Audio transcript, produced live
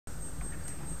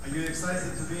Are you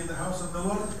excited to be in the house of the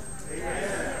Lord?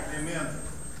 Amen. Amen.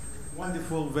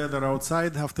 Wonderful weather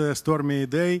outside after a stormy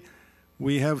day.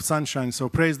 We have sunshine, so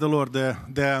praise the Lord.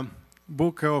 The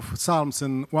book of Psalms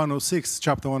in 106,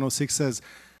 chapter 106 says,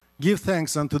 "Give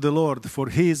thanks unto the Lord, for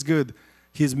He is good.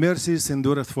 His mercies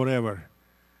endureth forever."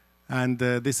 And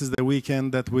this is the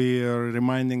weekend that we are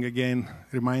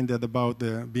reminded about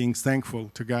being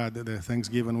thankful to God, the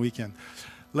Thanksgiving weekend.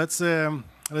 Let's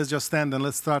just stand and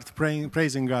let's start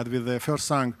praising God with the first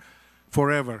song,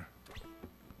 "Forever."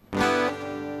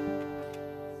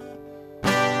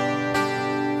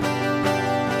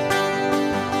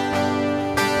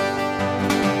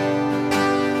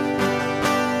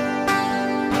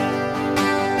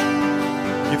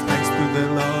 Give thanks to the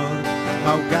Lord,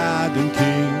 our God and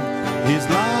King. His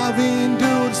love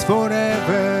endures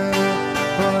forever.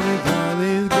 Forever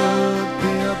is good,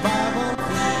 the Bible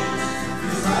says.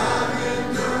 His love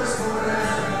endures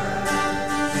forever.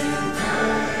 Sing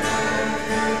praise,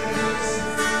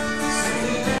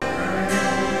 sing praise.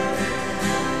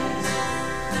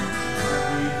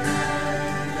 We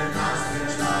have the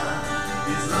constant love.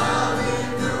 His love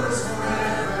endures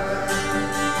forever.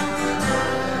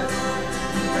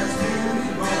 As we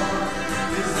born,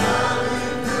 His love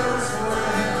endures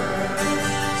forever.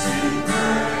 Sing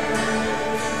praise,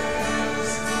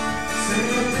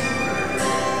 sing praise,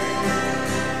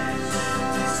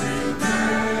 sing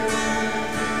praise,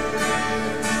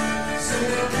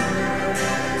 sing praise.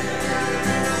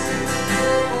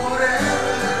 Forever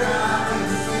God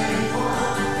is faithful,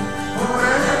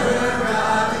 forever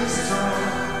God is strong,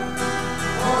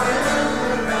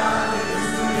 forever God is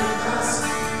with us,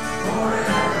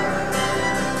 forever,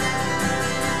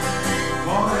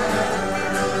 forever.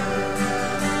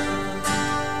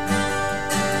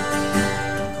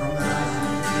 From the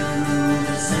rising to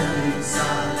the setting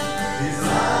sun, His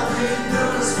love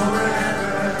endures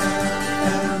forever.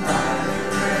 And the mighty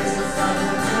praise of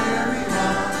the very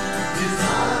one, His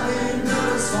love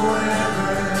endures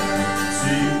forever.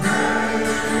 Sing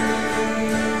praise,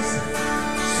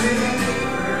 sing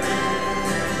praise,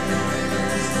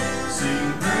 sing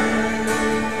praise,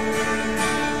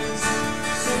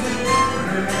 sing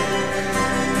praise.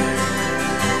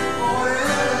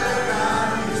 Forever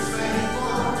God is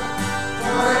faithful,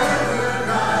 forever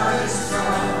God is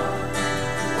strong,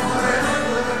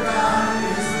 forever God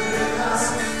is with us,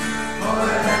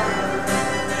 forever.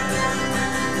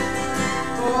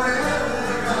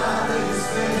 Forever God is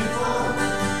faithful,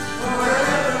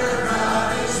 forever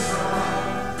God is strong,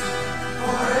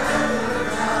 forever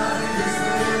God is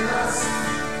with us,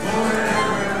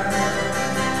 forever.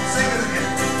 Sing it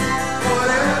again.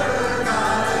 Forever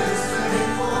God is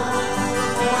faithful,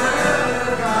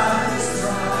 forever God is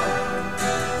strong,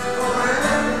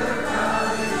 forever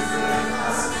God is with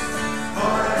us,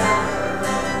 forever,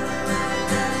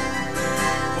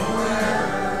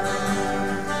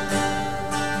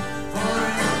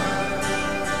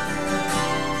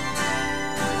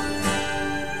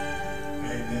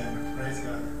 Amen. Praise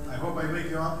God. I hope I wake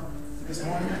you up this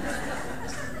morning.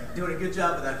 Doing a good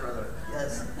job with that, brother.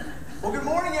 Yes. Well, good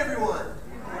morning, everyone.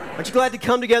 Aren't you glad to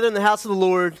come together in the house of the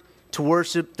Lord to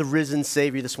worship the risen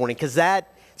Savior this morning? Because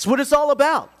that's what it's all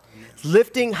about.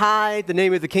 Lifting high the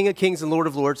name of the King of Kings and Lord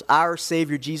of Lords, our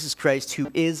Savior, Jesus Christ, who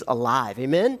is alive.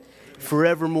 Amen?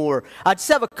 Forevermore. I just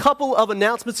have a couple of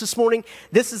announcements this morning.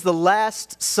 This is the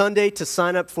last Sunday to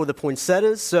sign up for the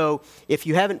poinsettias. So if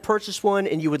you haven't purchased one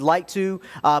and you would like to,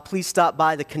 please stop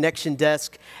by the connection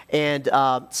desk and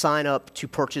sign up to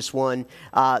purchase one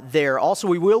there. Also,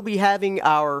 we will be having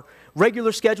our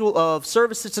regular schedule of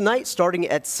services tonight, starting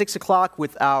at 6 o'clock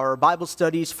with our Bible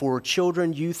studies for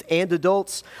children, youth, and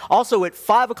adults. Also, at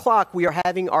 5 o'clock, we are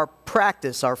having our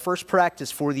first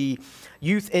practice for the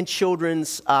youth and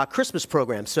children's Christmas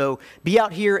program. So be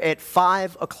out here at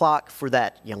 5 o'clock for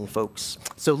that, young folks.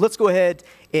 So let's go ahead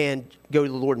and go to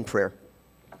the Lord in prayer.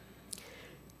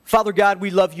 Father God, we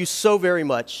love you so very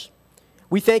much.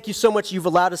 We thank you so much you've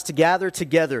allowed us to gather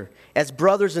together as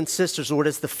brothers and sisters, Lord,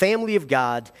 as the family of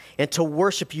God, and to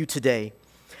worship you today.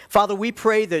 Father, we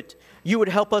pray that you would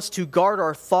help us to guard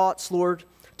our thoughts, Lord,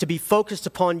 to be focused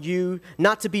upon you,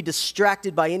 not to be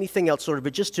distracted by anything else, Lord,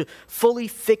 but just to fully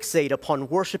fixate upon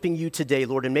worshiping you today,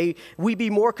 Lord. And may we be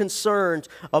more concerned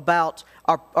about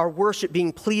our worship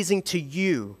being pleasing to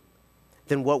you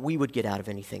than what we would get out of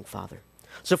anything, Father.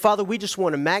 So, Father, we just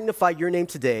want to magnify your name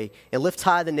today and lift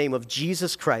high the name of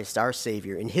Jesus Christ, our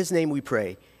Savior. In his name we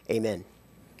pray. Amen.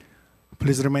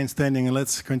 Please remain standing and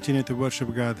let's continue to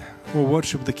worship God or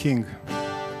worship the King. Worship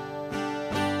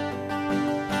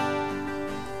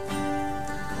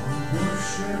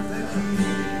the King,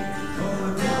 for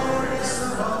the glorious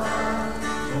of all.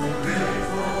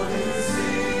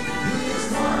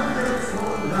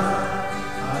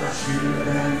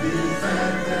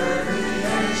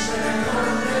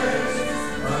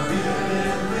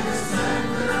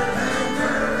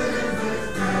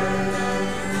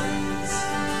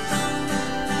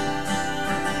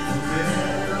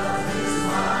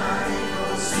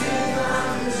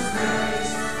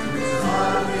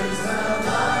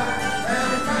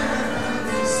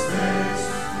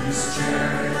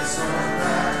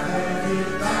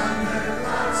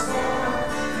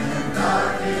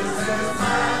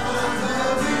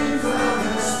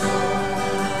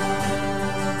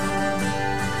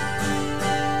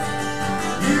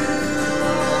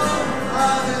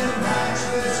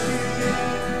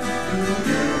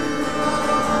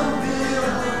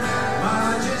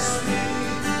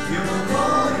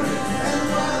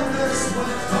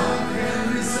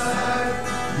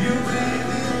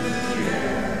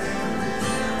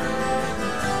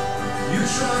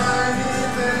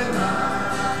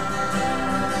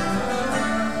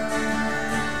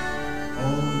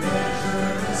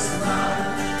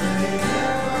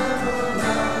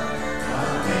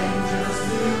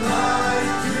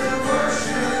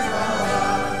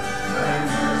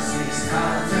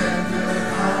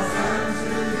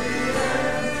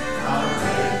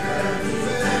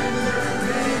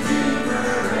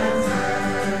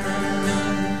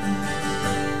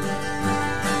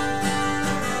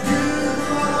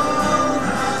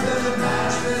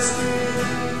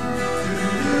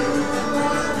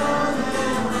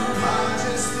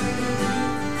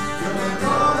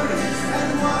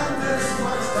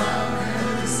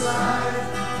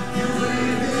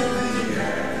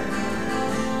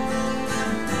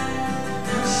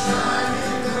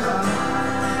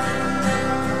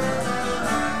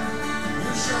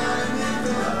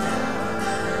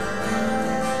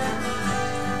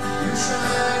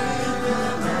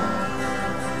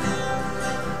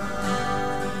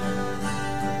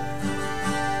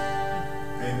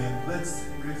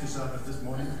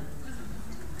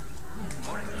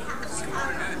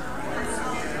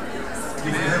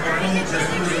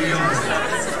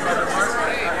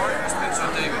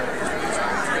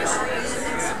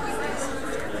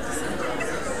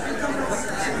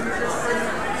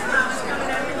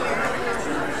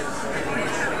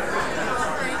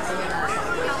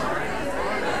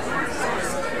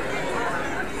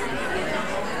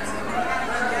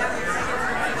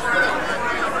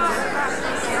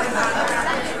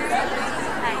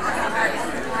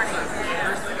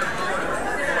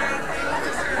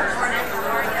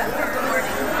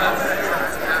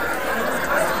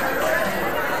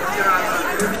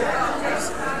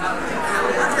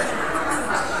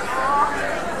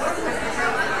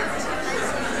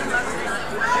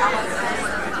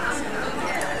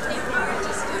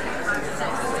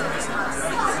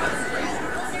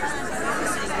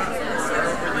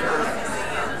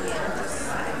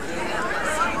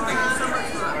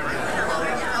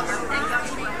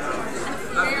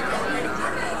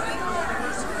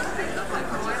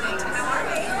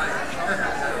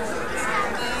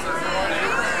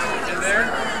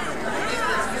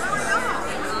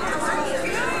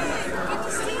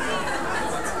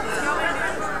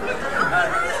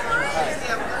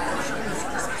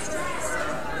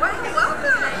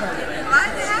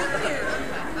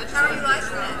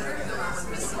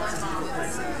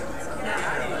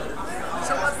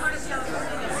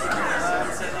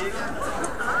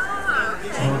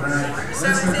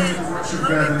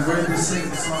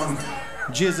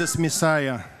 Jesus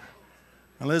Messiah.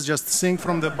 And let's just sing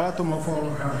from the bottom of our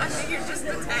hearts. I think you're just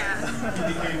a tad.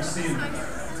 He became sin.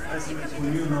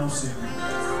 When you know sin.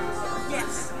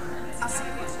 Yes. I'll sing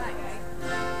it.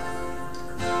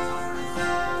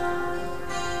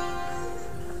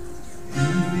 He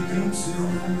became sin.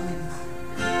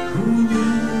 Who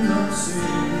knew no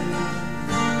sin?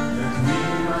 That we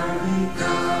might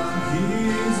become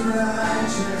his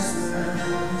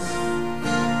righteousness.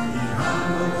 He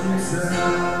humbled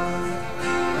himself.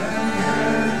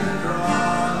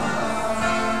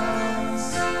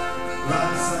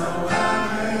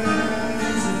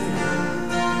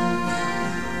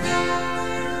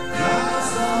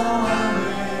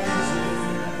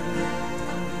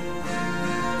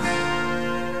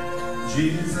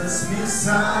 Jesus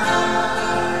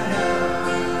Messiah.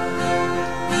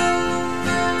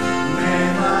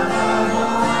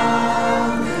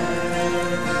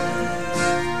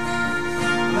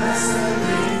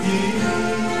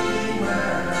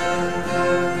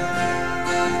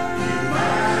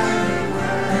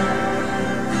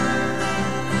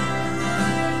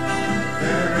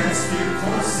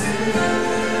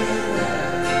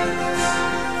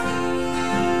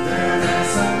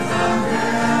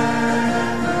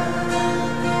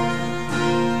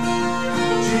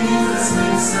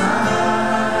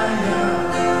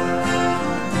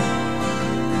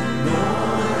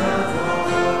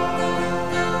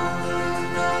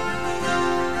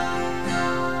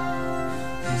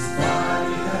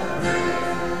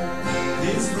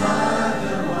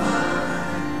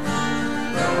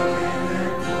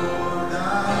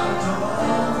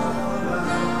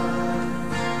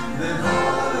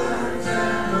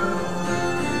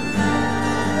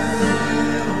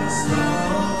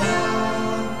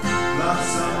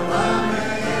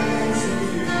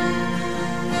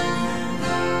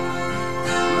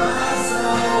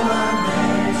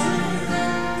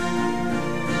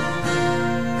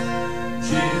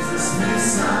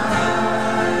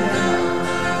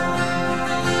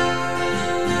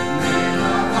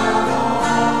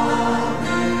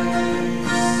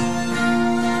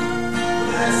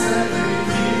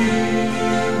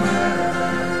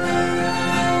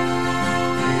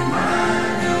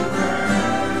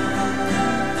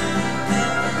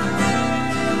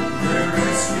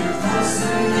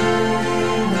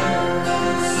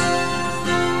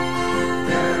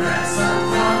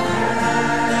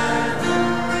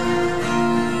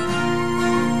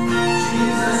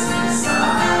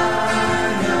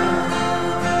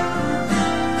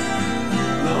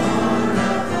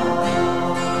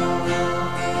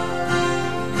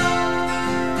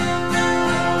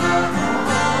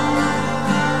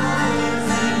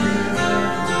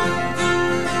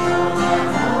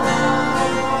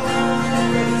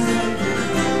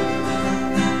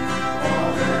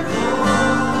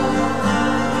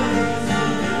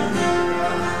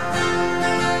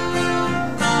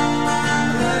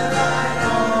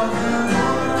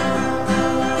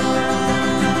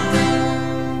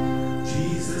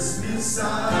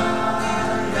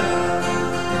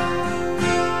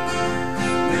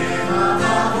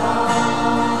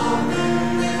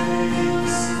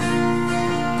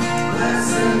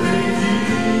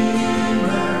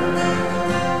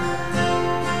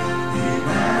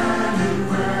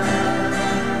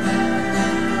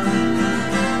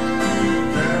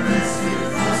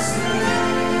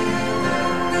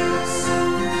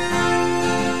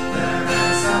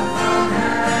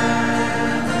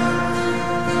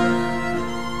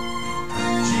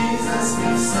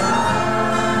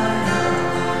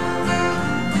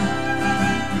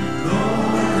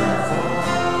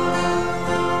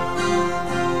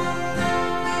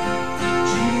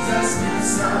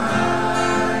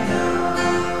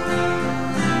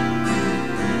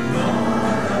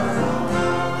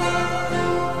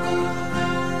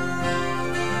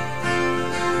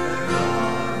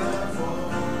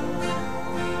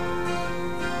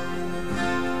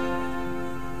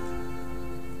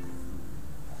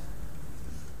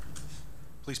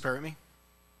 Please pray with me.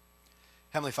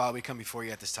 Heavenly Father, we come before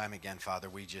you at this time again, Father.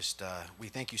 We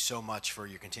thank you so much for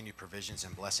your continued provisions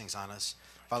and blessings on us.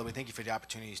 Father, we thank you for the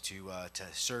opportunities to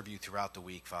serve you throughout the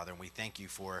week, Father, and we thank you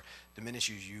for the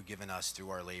ministries you've given us through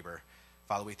our labor.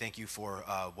 Father, we thank you for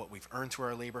what we've earned through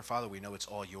our labor, Father. We know it's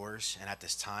all yours, and at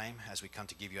this time, as we come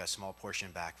to give you a small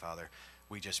portion back, Father,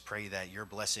 we just pray that your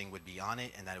blessing would be on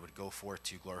it and that it would go forth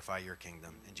to glorify your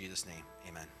kingdom. In Jesus' name,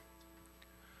 amen.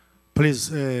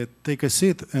 Please take a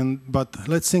seat, but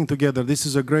let's sing together. This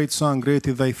is a great song, Great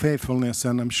is Thy Faithfulness,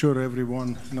 and I'm sure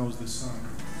everyone knows this song.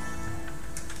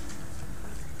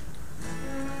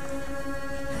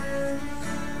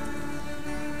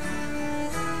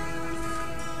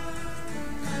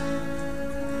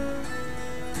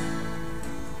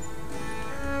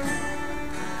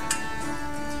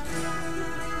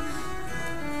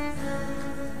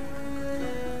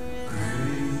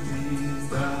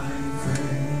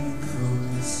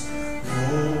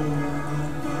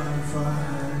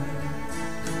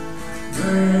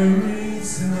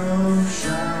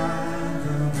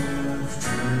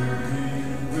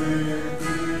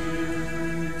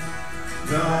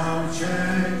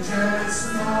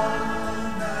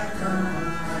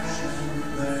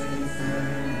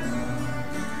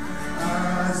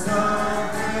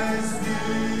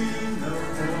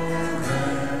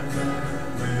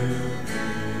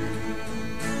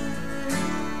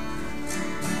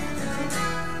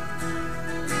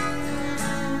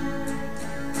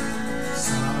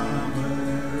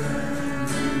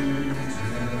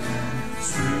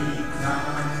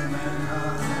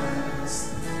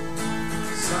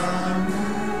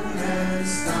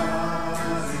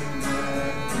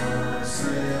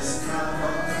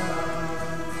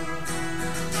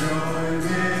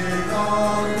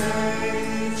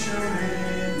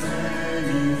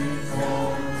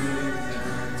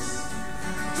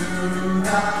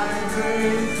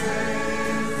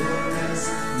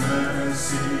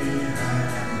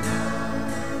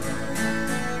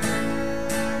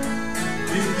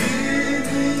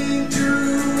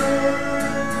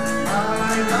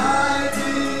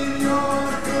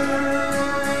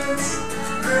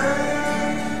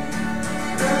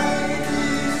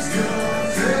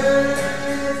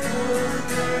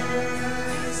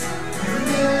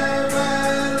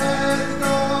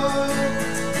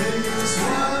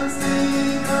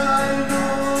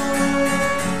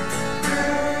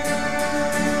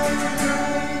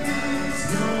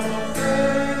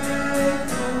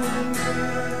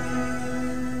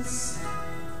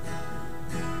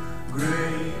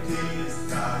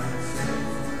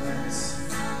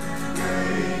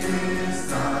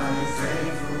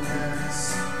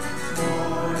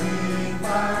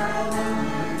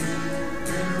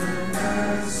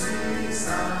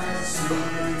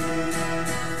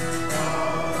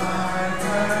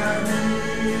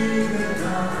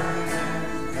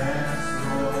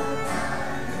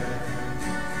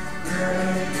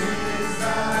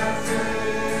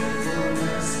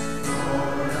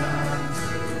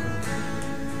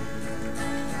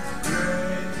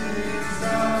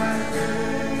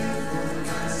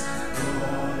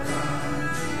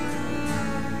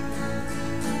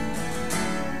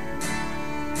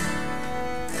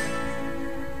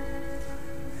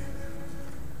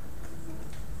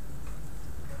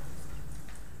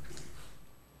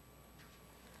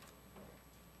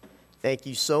 Thank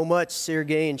you so much,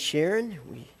 Sergey and Sharon.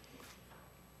 We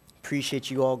appreciate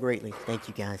you all greatly. Thank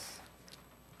you, guys.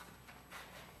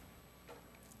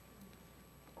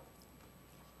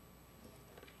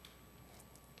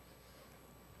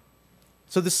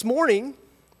 So this morning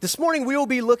we will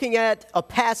be looking at a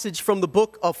passage from the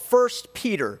book of 1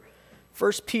 Peter.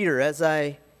 1 Peter, as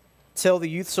I tell the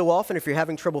youth so often, if you're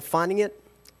having trouble finding it,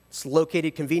 it's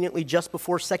located conveniently just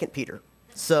before 2 Peter.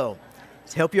 So,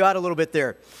 to help you out a little bit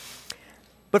there.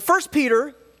 But 1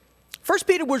 Peter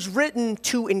was written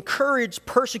to encourage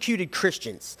persecuted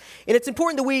Christians. And it's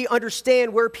important that we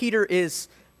understand where Peter is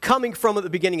coming from at the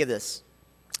beginning of this.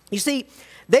 You see,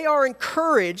 they are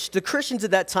encouraged, the Christians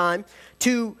at that time,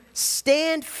 to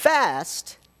stand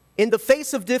fast in the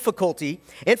face of difficulty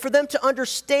and for them to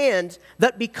understand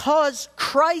that because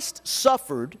Christ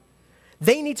suffered,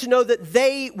 they need to know that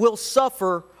they will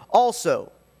suffer also.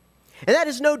 And that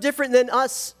is no different than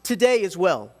us today as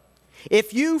well.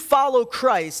 If you follow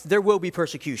Christ, there will be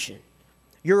persecution.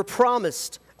 You're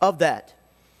promised of that.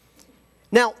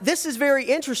 Now, this is very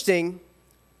interesting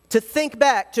to think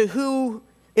back to who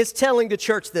is telling the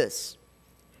church this.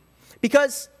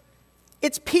 Because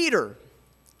it's Peter.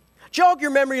 Jog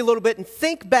your memory a little bit and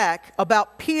think back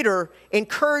about Peter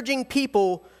encouraging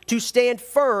people to stand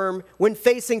firm when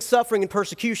facing suffering and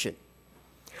persecution.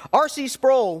 R.C.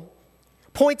 Sproul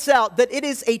points out that it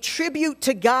is a tribute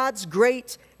to God's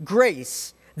great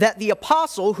grace that the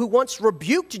apostle who once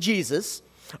rebuked Jesus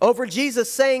over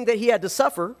Jesus saying that he had to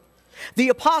suffer, the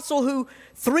apostle who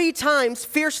 3 times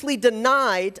fiercely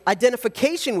denied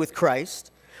identification with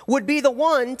Christ, would be the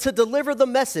one to deliver the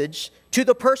message to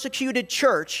the persecuted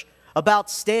church about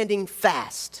standing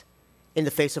fast in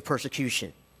the face of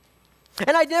persecution.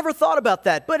 And I never thought about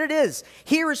that, but it is.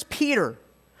 Here is Peter.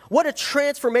 What a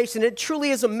transformation. It truly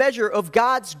is a measure of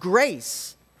God's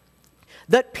grace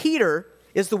that Peter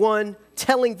is the one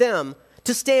telling them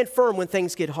to stand firm when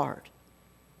things get hard.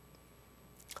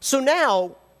 So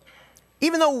now,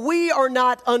 even though we are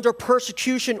not under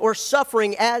persecution or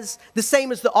suffering as the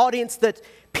same as the audience that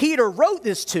Peter wrote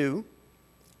this to,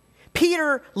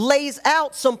 Peter lays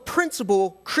out some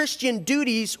principal Christian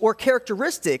duties or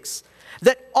characteristics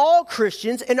that all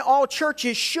Christians and all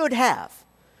churches should have.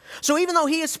 So even though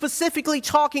he is specifically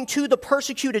talking to the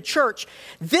persecuted church,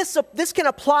 this can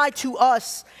apply to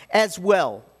us as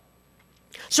well.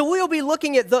 So we'll be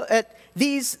looking at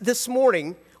these this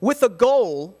morning with a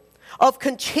goal of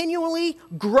continually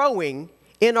growing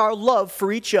in our love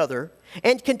for each other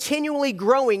and continually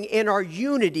growing in our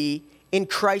unity in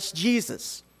Christ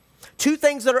Jesus. 2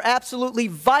 things that are absolutely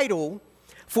vital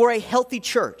for a healthy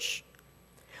church.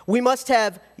 We must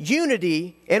have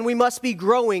unity and we must be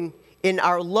growing in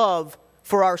our love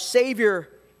for our Savior,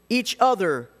 each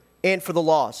other, and for the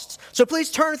lost. So please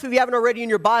turn, if you haven't already in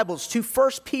your Bibles, to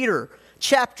 1 Peter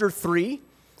chapter 3.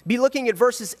 Be looking at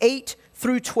verses 8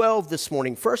 through 12 this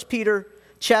morning. 1 Peter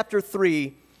chapter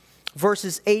 3,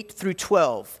 verses 8 through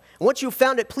 12. And once you've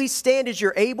found it, please stand as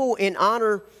you're able in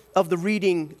honor of the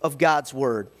reading of God's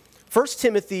Word. 1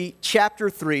 Timothy chapter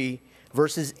 3,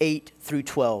 verses 8 through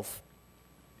 12.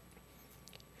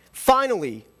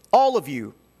 Finally, all of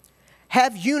you,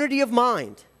 have unity of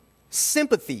mind,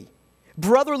 sympathy,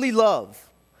 brotherly love,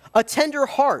 a tender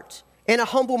heart, and a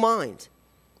humble mind.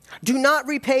 Do not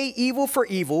repay evil for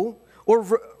evil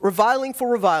or reviling for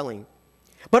reviling,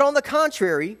 but on the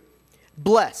contrary,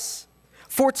 bless.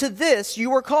 For to this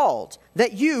you are called,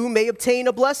 that you may obtain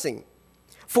a blessing.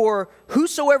 For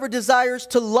whosoever desires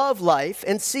to love life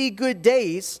and see good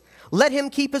days, let him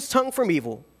keep his tongue from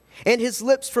evil, and his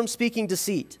lips from speaking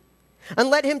deceit. And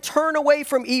let him turn away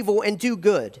from evil and do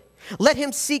good. Let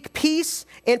him seek peace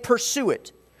and pursue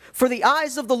it. For the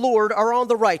eyes of the Lord are on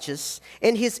the righteous,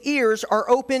 and his ears are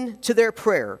open to their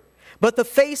prayer. But the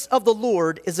face of the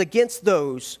Lord is against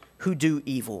those who do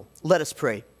evil. Let us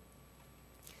pray.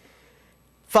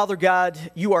 Father God,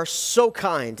 you are so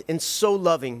kind and so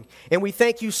loving, and we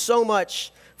thank you so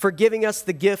much for giving us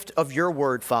the gift of your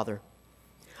word, Father.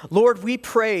 Lord, we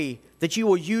pray that you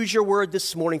will use your word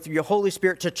this morning through your Holy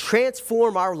Spirit to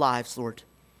transform our lives, Lord.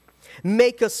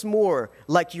 Make us more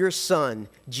like your Son,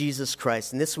 Jesus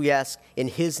Christ. And this we ask in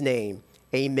his name.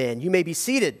 Amen. You may be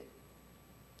seated.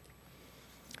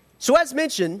 So as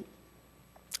mentioned,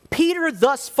 Peter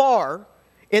thus far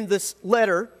in this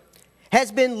letter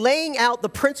has been laying out the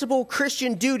principal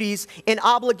Christian duties and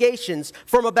obligations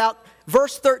from about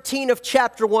verse 13 of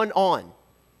chapter 1 on.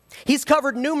 He's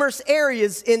covered numerous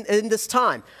areas in this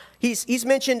time. He's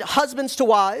mentioned husbands to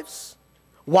wives,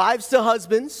 wives to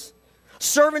husbands,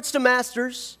 servants to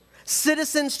masters,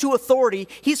 citizens to authority.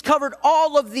 He's covered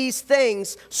all of these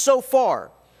things so far.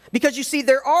 Because you see,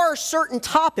 there are certain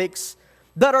topics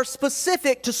that are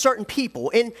specific to certain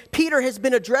people, and Peter has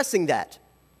been addressing that.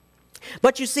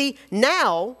 But you see,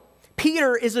 now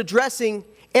Peter is addressing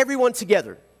everyone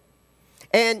together.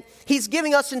 And he's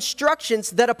giving us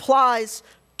instructions that applies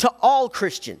to all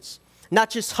Christians, not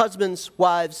just husbands,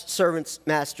 wives, servants,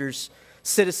 masters,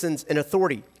 citizens, and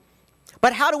authority.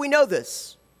 But how do we know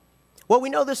this? Well, we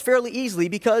know this fairly easily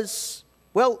because,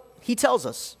 well, he tells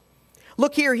us.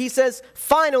 Look here, he says,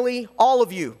 finally, all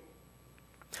of you.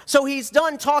 So he's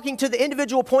done talking to the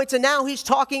individual points, and now he's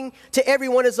talking to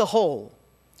everyone as a whole.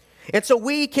 And so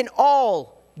we can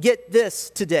all get this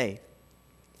today.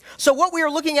 So what we are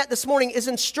looking at this morning is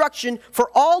instruction for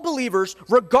all believers,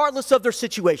 regardless of their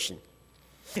situation.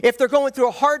 If they're going through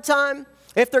a hard time,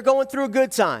 if they're going through a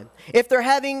good time, if they're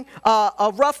having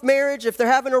a rough marriage, if they're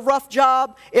having a rough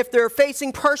job, if they're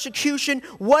facing persecution,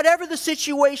 whatever the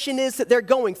situation is that they're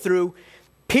going through,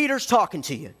 Peter's talking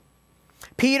to you.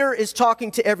 Peter is talking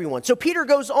to everyone. So Peter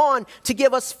goes on to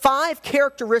give us 5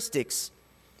 characteristics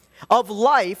of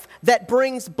life that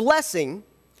brings blessing,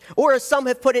 or as some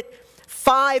have put it,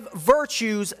 5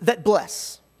 virtues that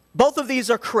bless. Both of these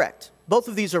are correct. Both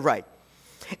of these are right.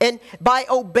 And by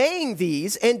obeying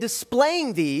these and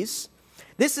displaying these,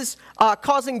 this is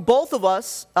causing both of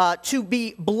us to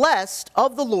be blessed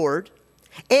of the Lord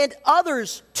and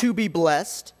others to be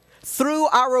blessed through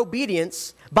our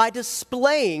obedience by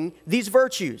displaying these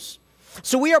virtues.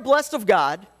 So we are blessed of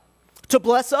God to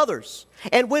bless others.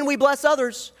 And when we bless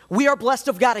others, we are blessed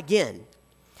of God again.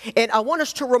 And I want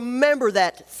us to remember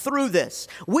that through this.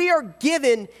 We are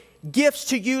given gifts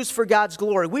to use for God's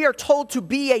glory. We are told to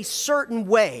be a certain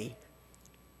way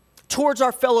towards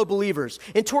our fellow believers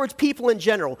and towards people in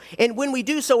general. And when we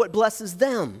do so, it blesses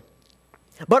them.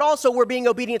 But also we're being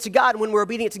obedient to God, and when we're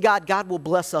obedient to God, God will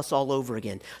bless us all over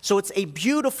again. So it's a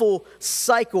beautiful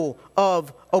cycle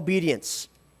of obedience.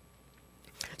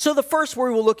 So the first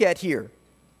word we'll look at here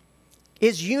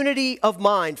is unity of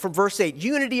mind from verse 8.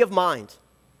 Unity of mind.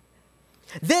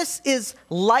 This is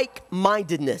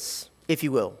like-mindedness, if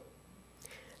you will.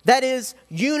 That is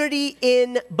unity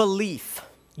in belief.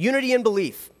 Unity in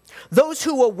belief. Those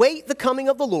who await the coming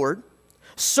of the Lord,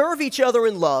 serve each other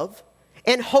in love,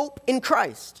 and hope in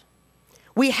Christ.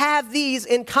 We have these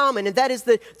in common, and that is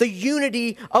the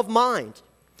unity of mind.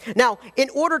 Now, in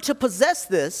order to possess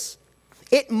this,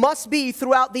 it must be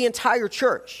throughout the entire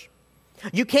church.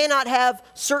 You cannot have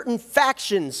certain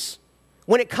factions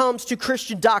when it comes to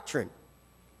Christian doctrine.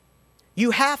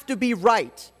 You have to be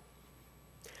right.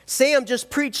 Sam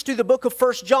just preached through the book of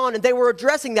 1 John, and they were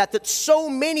addressing that so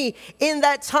many in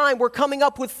that time were coming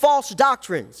up with false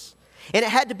doctrines. And it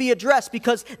had to be addressed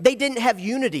because they didn't have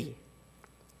unity.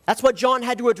 That's what John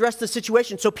had to address the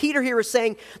situation. So Peter here is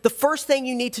saying the first thing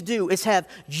you need to do is have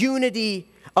unity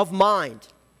of mind.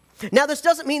 Now, this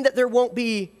doesn't mean that there won't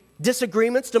be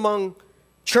disagreements among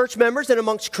church members and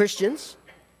amongst Christians,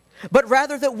 but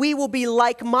rather that we will be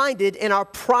like-minded in our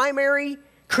primary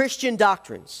Christian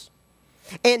doctrines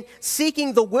and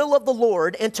seeking the will of the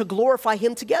Lord and to glorify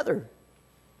Him together.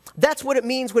 That's what it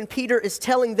means when Peter is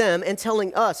telling them and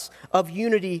telling us of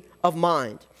unity of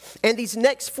mind. And these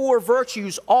next four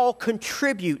virtues all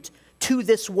contribute to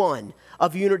this one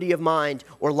of unity of mind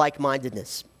or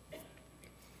like-mindedness.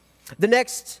 The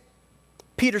next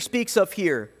Peter speaks of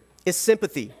here is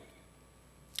sympathy.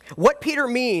 What Peter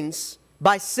means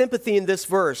by sympathy in this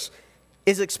verse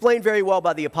is explained very well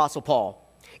by the Apostle Paul.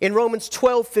 In Romans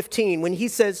 12:15, when he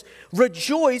says,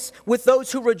 "Rejoice with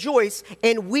those who rejoice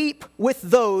and weep with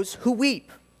those who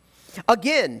weep."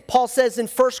 Again, Paul says in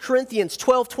 1 Corinthians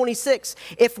 12:26,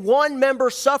 "If one member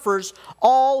suffers,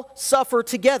 all suffer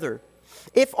together.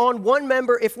 If one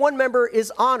member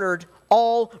is honored,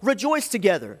 all rejoice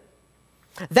together."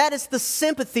 That is the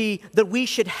sympathy that we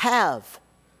should have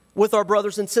with our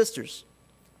brothers and sisters.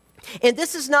 And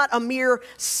this is not a mere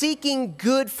seeking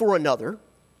good for another.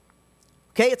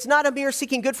 Okay, it's not a mere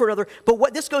seeking good for another, but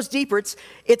what this goes deeper,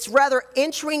 it's rather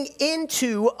entering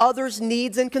into others'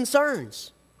 needs and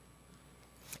concerns.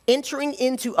 Entering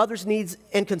into others' needs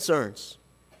and concerns.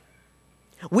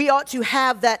 We ought to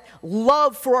have that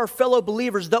love for our fellow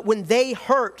believers that when they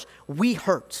hurt, we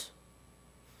hurt.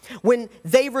 When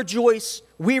they rejoice,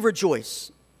 we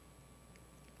rejoice.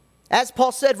 As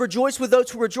Paul said, rejoice with those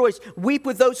who rejoice, weep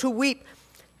with those who weep.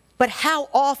 But how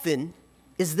often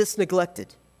is this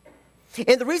neglected?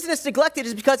 And the reason it's neglected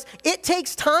is because it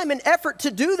takes time and effort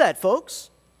to do that, folks.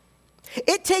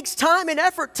 It takes time and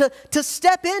effort to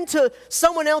step into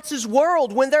someone else's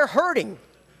world when they're hurting,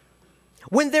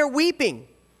 when they're weeping.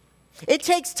 It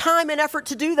takes time and effort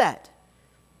to do that.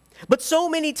 But so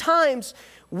many times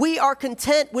we are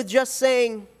content with just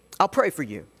saying, "I'll pray for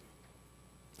you.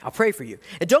 I'll pray for you."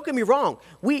 And don't get me wrong,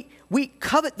 we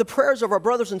covet the prayers of our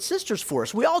brothers and sisters for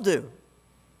us. We all do.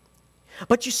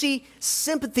 But you see,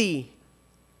 sympathy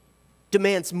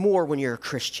demands more when you're a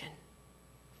Christian.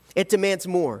 It demands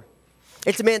more.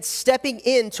 It demands stepping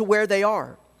into where they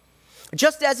are.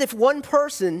 Just as if one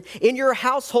person in your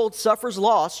household suffers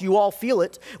loss, you all feel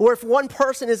it. Or if one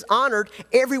person is honored,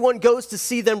 everyone goes to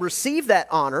see them receive that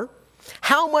honor.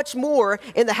 How much more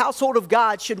in the household of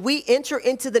God should we enter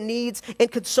into the needs and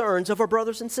concerns of our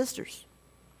brothers and sisters?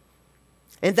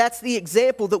 And that's the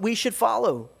example that we should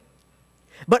follow.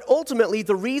 But ultimately,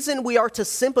 the reason we are to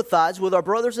sympathize with our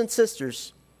brothers and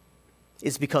sisters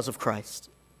is because of Christ.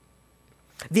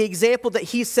 The example that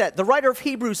He set. The writer of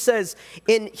Hebrews says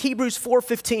in Hebrews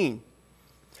 4:15,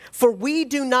 "For we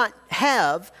do not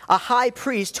have a high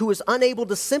priest who is unable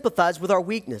to sympathize with our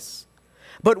weakness,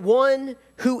 but one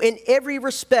who in every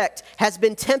respect has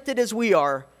been tempted as we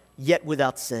are, yet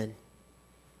without sin."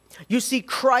 You see,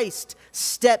 Christ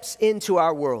steps into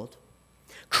our world.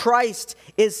 Christ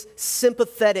is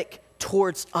sympathetic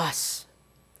towards us.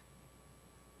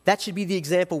 That should be the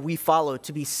example we follow,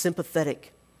 to be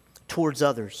sympathetic towards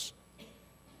others.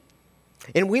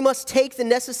 And we must take the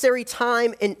necessary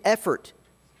time and effort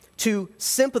to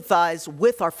sympathize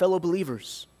with our fellow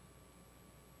believers.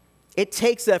 It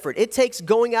takes effort. It takes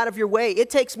going out of your way. It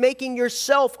takes making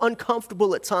yourself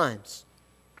uncomfortable at times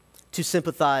to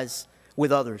sympathize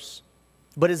with others.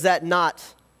 But is that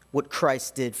not what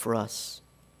Christ did for us?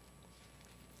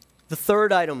 The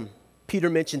third item Peter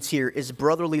mentions here is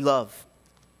brotherly love.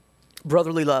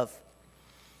 Brotherly love.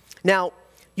 Now,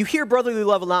 you hear brotherly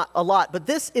love a lot, but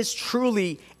this is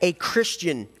truly a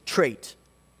Christian trait.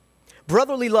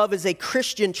 Brotherly love is a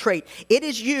Christian trait. It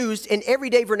is used in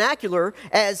everyday vernacular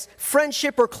as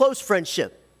friendship or close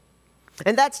friendship.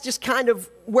 And that's just kind of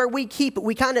where we keep it.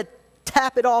 We kind of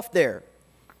tap it off there.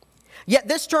 Yet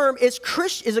this term is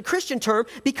a Christian term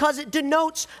because it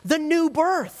denotes the new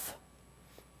birth.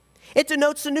 It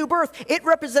denotes the new birth. It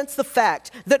represents the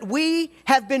fact that we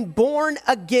have been born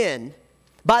again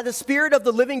by the Spirit of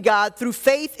the living God through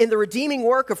faith in the redeeming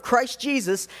work of Christ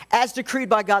Jesus as decreed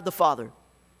by God the Father.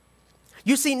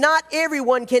 You see, not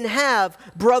everyone can have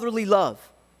brotherly love.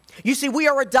 You see, we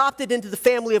are adopted into the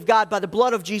family of God by the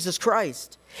blood of Jesus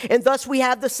Christ. And thus we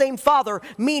have the same Father,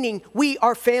 meaning we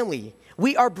are family.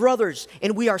 We are brothers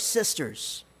and we are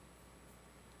sisters.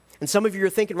 And some of you are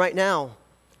thinking right now,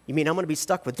 you mean I'm going to be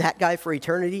stuck with that guy for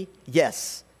eternity?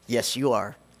 Yes. Yes, you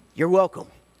are. You're welcome.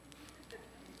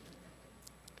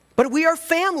 But we are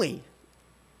family.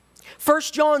 1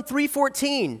 John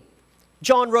 3:14,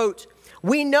 John wrote,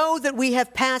 "We know that we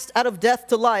have passed out of death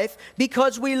to life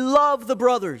because we love the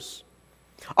brothers."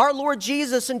 Our Lord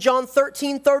Jesus in John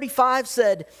 13:35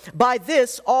 said, "By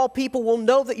this all people will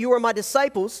know that you are my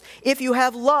disciples if you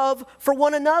have love for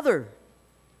one another."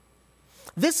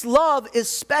 This love is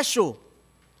special.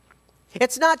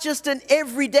 It's not just an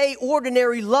everyday,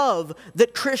 ordinary love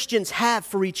that Christians have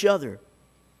for each other.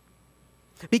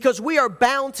 Because we are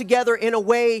bound together in a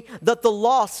way that the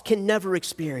lost can never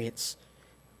experience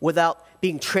without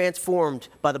being transformed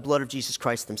by the blood of Jesus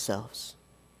Christ themselves.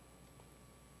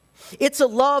 It's a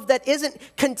love that isn't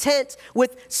content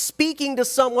with speaking to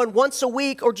someone once a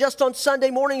week or just on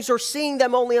Sunday mornings or seeing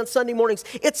them only on Sunday mornings.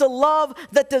 It's a love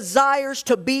that desires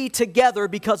to be together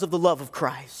because of the love of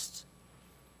Christ.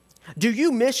 Do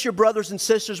you miss your brothers and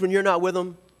sisters when you're not with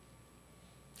them?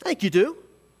 I think you do.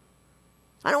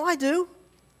 I know I do.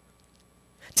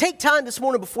 Take time this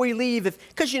morning before you leave,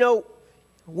 because, you know,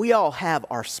 we all have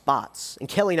our spots. And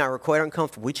Kelly and I were quite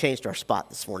uncomfortable. We changed our spot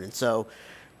this morning, so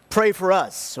pray for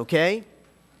us, okay?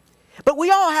 But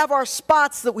we all have our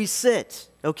spots that we sit,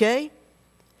 okay?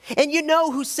 And you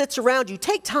know who sits around you.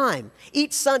 Take time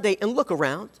each Sunday and look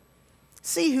around.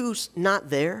 See who's not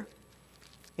there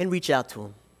and reach out to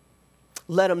them.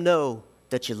 Let them know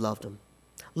that you love them.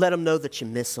 Let them know that you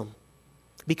miss them.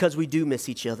 Because we do miss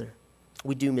each other.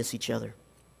 We do miss each other.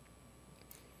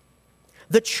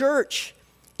 The church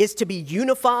is to be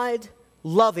unified,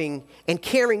 loving, and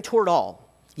caring toward all.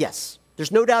 Yes,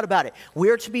 there's no doubt about it.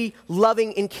 We're to be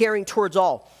loving and caring towards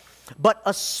all. But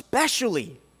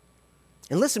especially,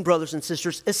 and listen, brothers and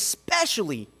sisters,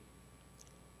 especially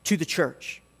to the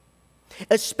church.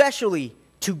 Especially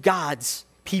to God's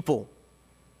people.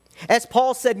 As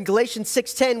Paul said in Galatians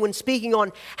 6:10 when speaking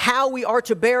on how we are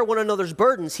to bear one another's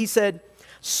burdens, he said,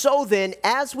 "So then,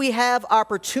 as we have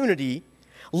opportunity,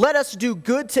 let us do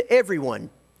good to everyone,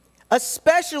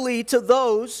 especially to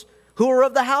those who are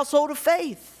of the household of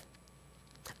faith."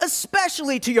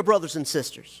 Especially to your brothers and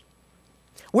sisters.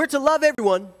 We're to love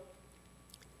everyone,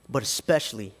 but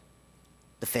especially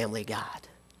the family of God.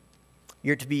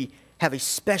 You're to have a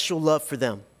special love for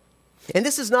them. And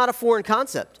this is not a foreign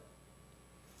concept.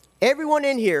 Everyone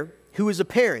in here who is a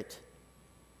parent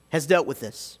has dealt with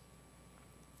this.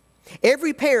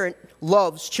 Every parent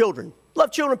loves children.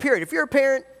 Love children, period. If you're a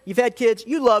parent, you've had kids,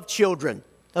 you love children,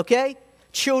 okay?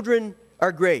 Children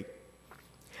are great.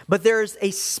 But there's a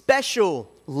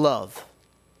special love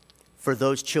for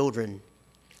those children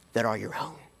that are your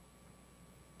own.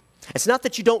 It's not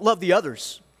that you don't love the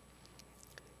others,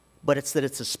 but it's that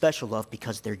it's a special love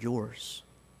because they're yours.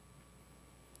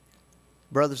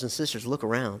 Brothers and sisters, look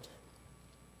around.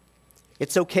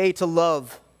 It's okay to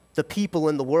love the people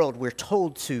in the world. We're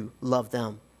told to love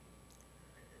them.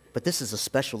 But this is a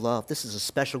special love. This is a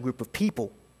special group of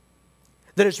people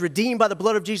that is redeemed by the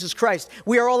blood of Jesus Christ.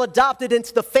 We are all adopted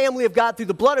into the family of God through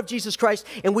the blood of Jesus Christ,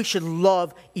 and we should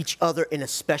love each other in a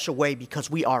special way because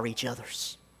we are each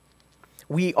other's.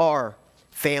 We are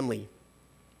family.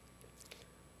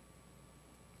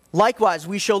 Likewise,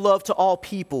 we show love to all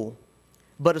people,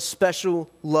 but a special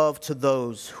love to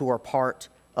those who are part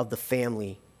of the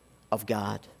family of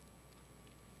God.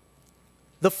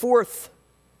 The fourth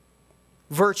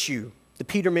virtue that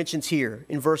Peter mentions here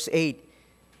in verse 8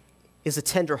 is a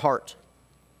tender heart.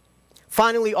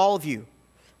 Finally, all of you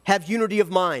have unity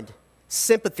of mind,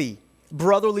 sympathy,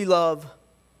 brotherly love,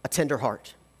 a tender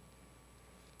heart.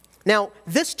 Now,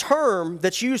 this term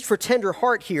that's used for tender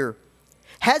heart here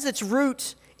has its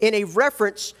root in a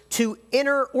reference to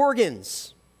inner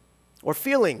organs or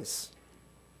feelings.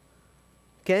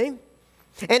 Okay?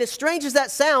 And as strange as that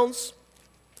sounds,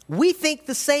 we think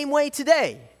the same way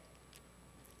today.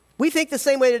 We think the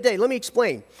same way today. Let me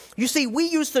explain. You see, we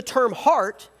use the term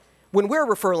heart when we're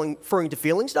referring to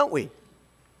feelings, don't we?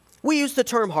 We use the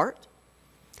term heart.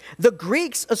 The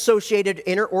Greeks associated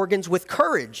inner organs with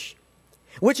courage,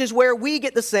 which is where we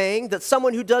get the saying that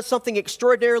someone who does something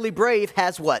extraordinarily brave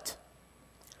has what?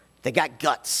 They got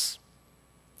guts.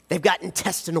 They've got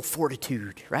intestinal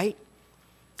fortitude, right?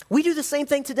 We do the same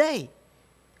thing today.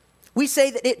 We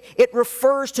say that it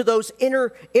refers to those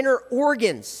inner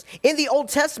organs. In the Old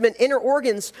Testament, inner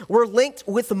organs were linked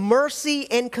with mercy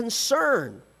and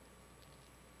concern.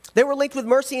 They were linked with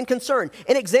mercy and concern.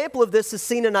 An example of this is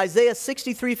seen in Isaiah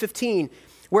 63:15,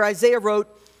 where Isaiah wrote,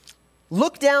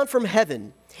 "Look down from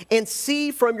heaven and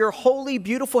see from your holy,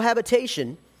 beautiful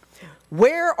habitation,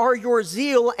 where are your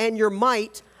zeal and your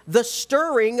might? The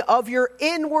stirring of your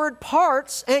inward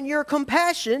parts and your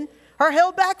compassion are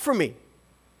held back from me."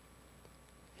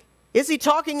 Is he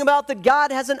talking about that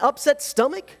God has an upset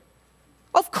stomach?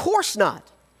 Of course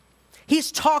not.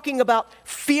 He's talking about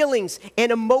feelings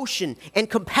and emotion and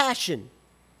compassion.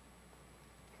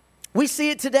 We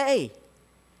see it today,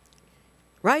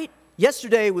 right?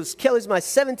 Yesterday was my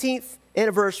 17th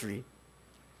anniversary.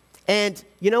 And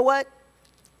you know what?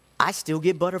 I still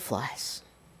get butterflies,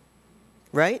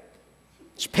 right?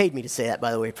 She paid me to say that,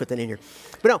 by the way, put that in here.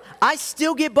 But no, I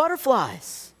still get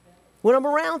butterflies when I'm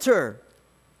around her.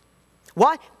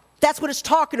 Why? That's what it's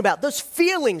talking about. Those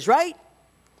feelings, right?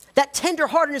 That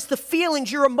tenderheartedness, the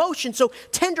feelings, your emotions. So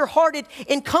tenderhearted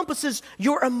encompasses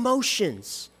your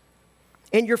emotions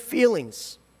and your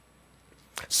feelings.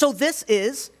 So this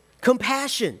is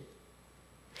compassion.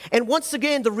 And once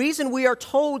again, the reason we are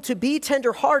told to be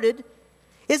tenderhearted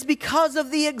is because of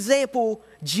the example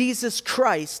Jesus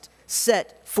Christ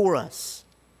set for us.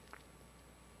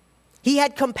 He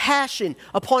had compassion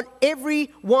upon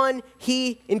everyone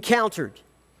he encountered.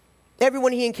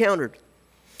 Everyone he encountered.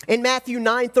 In Matthew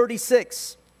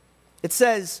 9:36, it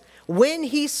says, "When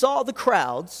he saw the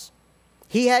crowds,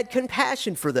 he had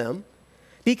compassion for them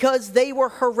because they were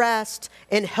harassed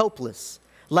and helpless,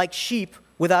 like sheep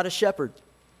without a shepherd."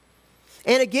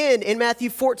 And again, in Matthew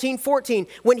 14:14,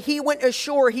 when he went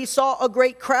ashore, he saw a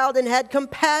great crowd and had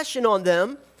compassion on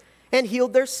them and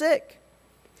healed their sick.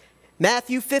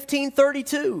 Matthew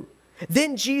 15:32,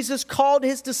 "Then Jesus called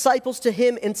his disciples to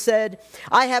him and said,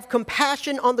 'I have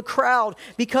compassion on the crowd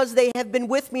because they have been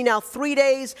with me now 3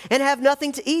 days and have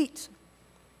nothing to eat.'"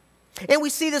 And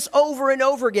we see this over and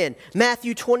over again.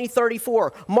 Matthew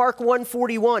 20:34, Mark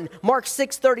 1:41, Mark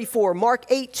 6:34, Mark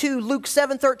 8:2, Luke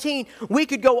 7:13. We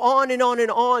could go on and on and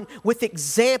on with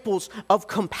examples of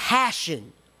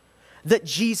compassion that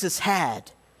Jesus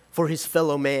had for his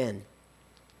fellow man.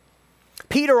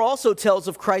 Peter also tells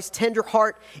of Christ's tender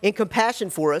heart and compassion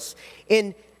for us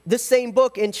in this same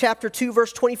book in chapter 2,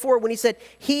 verse 24, when he said,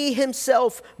 "He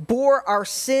himself bore our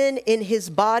sin in his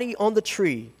body on the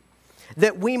tree,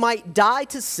 that we might die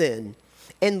to sin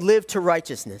and live to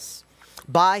righteousness.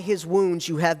 By his wounds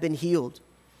you have been healed."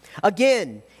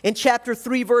 Again, in chapter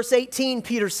 3, verse 18,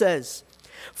 Peter says,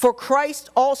 "For Christ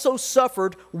also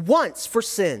suffered once for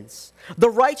sins, the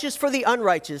righteous for the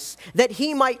unrighteous, that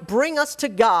he might bring us to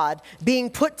God,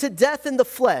 being put to death in the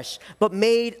flesh, but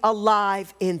made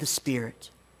alive in the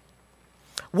spirit."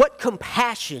 What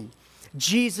compassion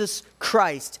Jesus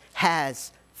Christ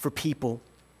has for people,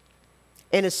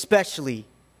 and especially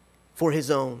for his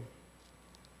own.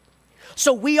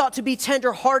 So we ought to be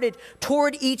tenderhearted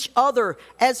toward each other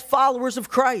as followers of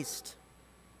Christ.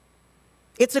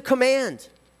 It's a command.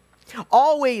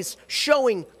 Always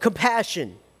showing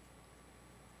compassion.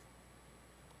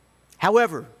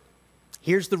 However,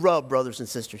 here's the rub, brothers and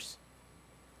sisters.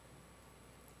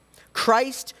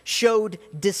 Christ showed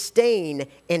disdain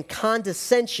and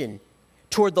condescension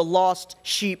toward the lost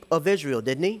sheep of Israel,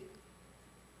 didn't he?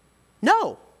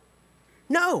 No.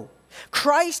 No.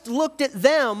 Christ looked at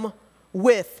them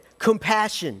with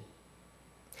compassion.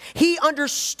 He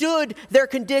understood their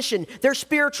condition, their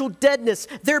spiritual deadness,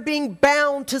 their being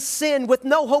bound to sin with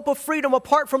no hope of freedom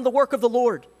apart from the work of the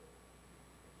Lord.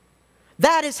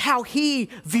 That is how he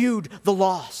viewed the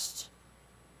lost.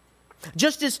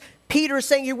 Just as Peter is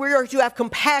saying here, we are to have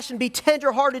compassion, be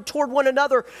tenderhearted toward one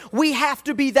another, we have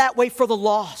to be that way for the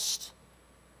lost.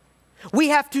 We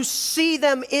have to see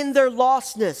them in their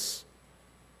lostness.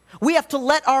 We have to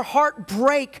let our heart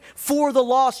break for the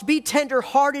lost, be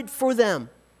tenderhearted for them.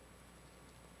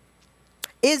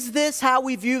 Is this how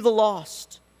we view the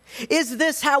lost? Is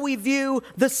this how we view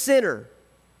the sinner?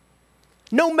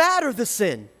 No matter the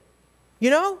sin, you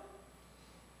know?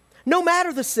 No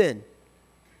matter the sin.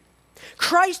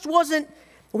 Christ wasn't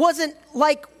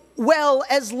like, well,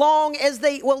 as long as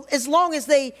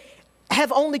they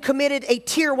have only committed a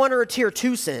tier 1 or a tier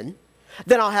 2 sin,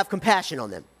 then I'll have compassion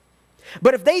on them.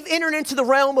 But if they've entered into the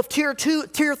realm of tier 2,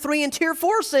 tier 3, and tier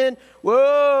 4 sin,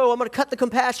 whoa, I'm going to cut the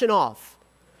compassion off.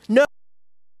 No.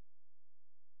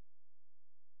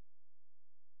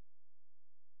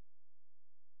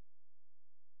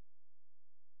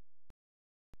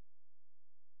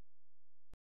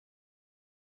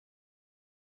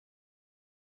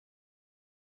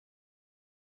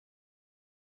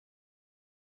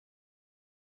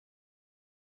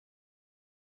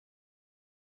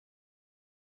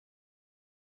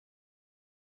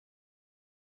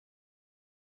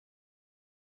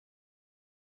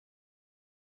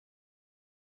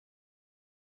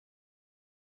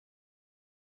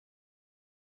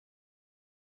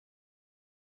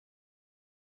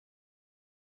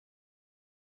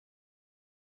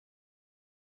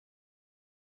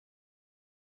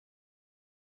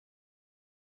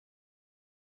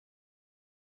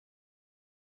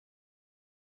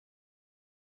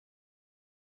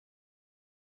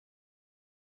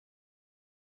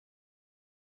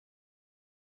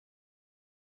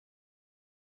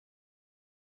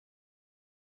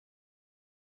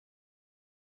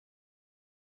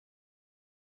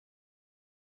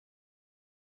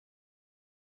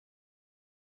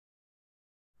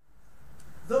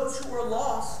 Those who are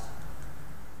lost,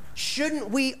 shouldn't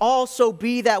we also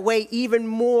be that way even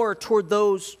more toward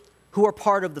those who are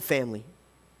part of the family?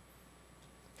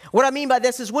 What I mean by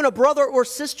this is when a brother or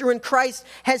sister in Christ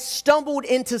has stumbled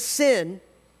into sin,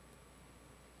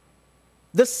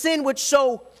 the sin which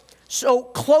so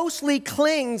closely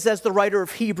clings, as the writer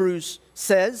of Hebrews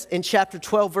says in chapter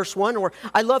 12, verse 1, or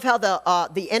I love how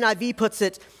the NIV puts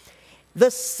it,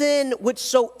 the sin which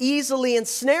so easily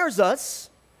ensnares us.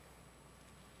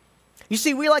 You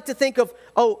see, we like to think of,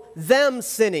 them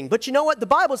sinning. But you know what? The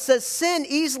Bible says sin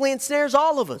easily ensnares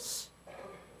all of us.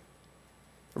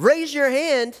 Raise your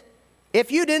hand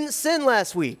if you didn't sin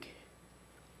last week.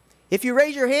 If you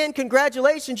raise your hand,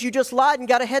 congratulations, you just lied and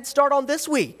got a head start on this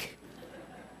week.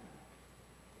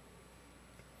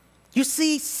 You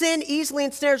see, sin easily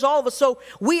ensnares all of us, so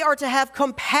we are to have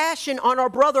compassion on our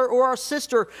brother or our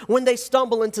sister when they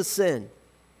stumble into sin.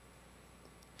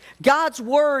 God's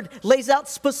word lays out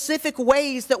specific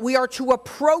ways that we are to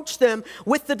approach them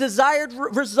with the desired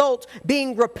result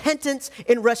being repentance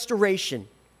and restoration.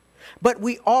 But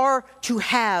we are to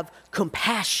have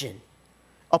compassion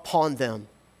upon them.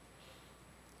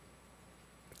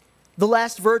 The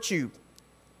last virtue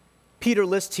Peter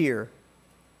lists here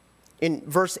in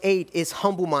verse 8 is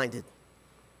humble-minded,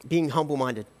 being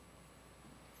humble-minded.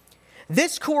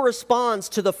 This corresponds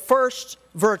to the first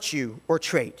virtue or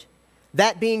trait,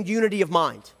 that being unity of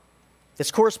mind.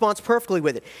 This corresponds perfectly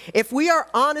with it. If we are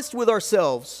honest with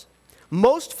ourselves,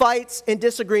 most fights and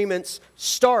disagreements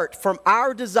start from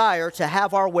our desire to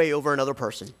have our way over another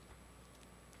person.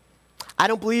 I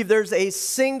don't believe there's a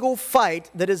single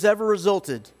fight that has ever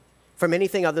resulted from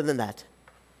anything other than that.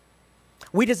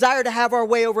 We desire to have our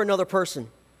way over another person.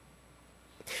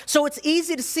 So it's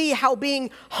easy to see how being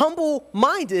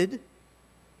humble-minded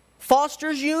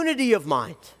fosters unity of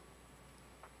mind.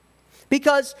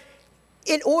 Because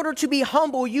in order to be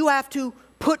humble, you have to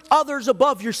put others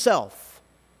above yourself.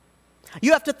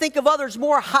 You have to think of others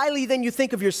more highly than you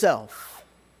think of yourself.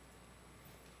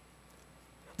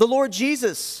 The Lord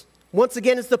Jesus, once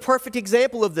again, is the perfect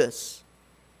example of this.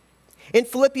 In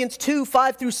Philippians 2,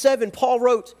 5 through 7, Paul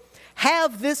wrote,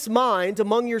 "Have this mind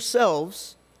among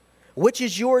yourselves, which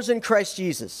is yours in Christ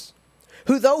Jesus,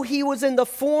 who though he was in the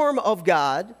form of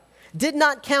God, did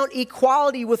not count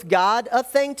equality with God a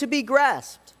thing to be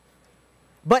grasped,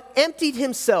 but emptied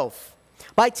himself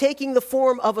by taking the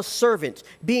form of a servant,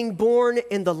 being born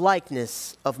in the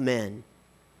likeness of men."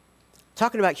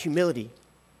 Talking about humility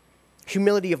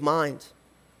of mind.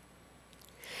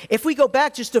 If we go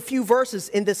back just a few verses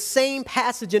in the same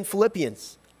passage in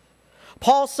Philippians,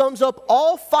 Paul sums up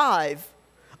all 5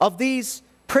 of these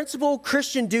principal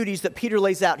Christian duties that Peter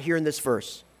lays out here in this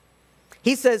verse.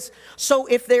 He says, "So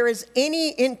if there is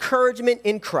any encouragement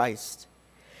in Christ,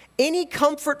 any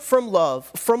comfort from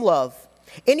love,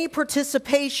 any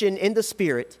participation in the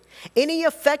Spirit, any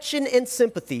affection and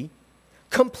sympathy,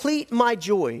 complete my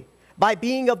joy by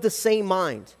being of the same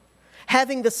mind,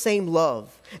 having the same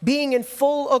love, being in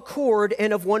full accord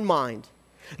and of one mind.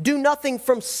 Do nothing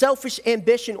from selfish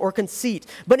ambition or conceit,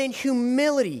 but in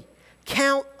humility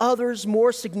count others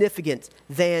more significant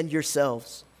than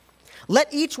yourselves.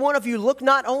 Let each one of you look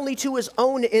not only to his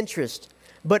own interest,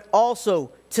 but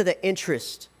also to the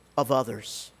interest of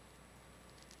others.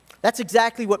 That's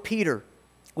exactly what Peter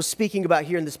was speaking about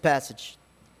here in this passage.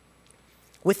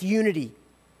 With unity,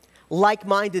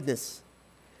 like-mindedness,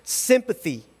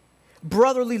 sympathy,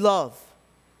 brotherly love,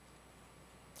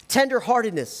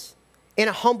 tenderheartedness, and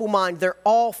a humble mind, they're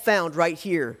all found right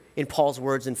here in Paul's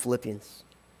words in Philippians.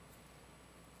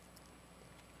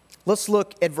 Let's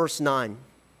look at verse 9.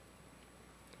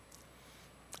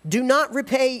 Do not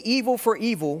repay evil for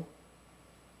evil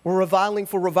or reviling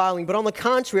for reviling, but on the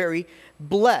contrary,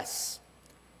 bless.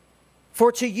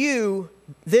 For to you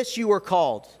this you are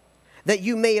called, that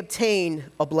you may obtain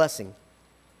a blessing.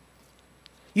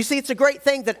 You see, it's a great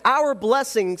thing that our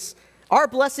blessings, our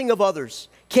blessing of others,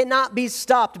 cannot be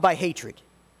stopped by hatred.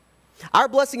 Our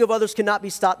blessing of others cannot be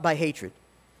stopped by hatred.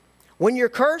 When you're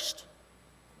cursed,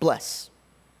 bless.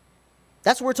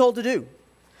 That's what we're told to do.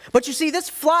 But you see, this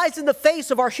flies in the face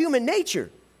of our human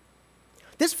nature.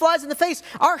 This flies in the face.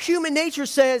 Our human nature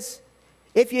says,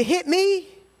 if you hit me,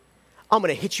 I'm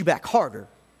going to hit you back harder.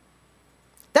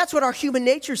 That's what our human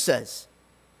nature says.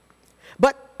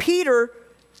 But Peter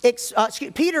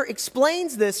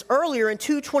explains this earlier in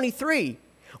 2:23,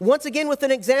 once again with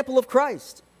an example of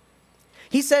Christ.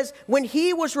 He says, when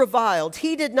he was reviled,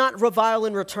 he did not revile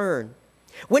in return.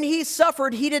 When he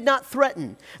suffered, he did not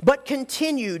threaten, but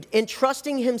continued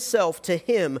entrusting himself to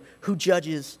him who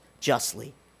judges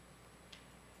justly.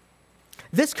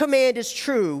 This command is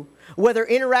true whether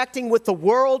interacting with the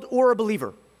world or a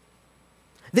believer.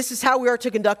 This is how we are to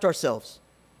conduct ourselves.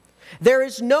 There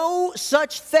is no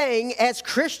such thing as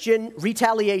Christian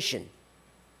retaliation.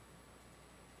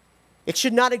 It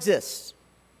should not exist.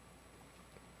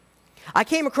 I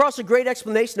came across a great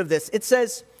explanation of this. It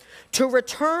says, to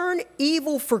return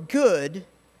evil for good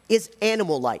is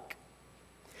animal-like.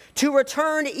 To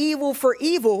return evil for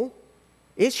evil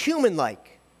is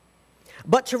human-like.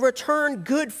 But to return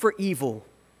good for evil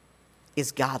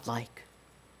is God-like.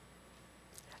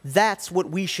 That's what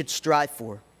we should strive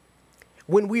for.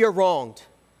 When we are wronged,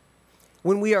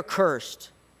 when we are cursed,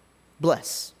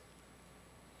 bless.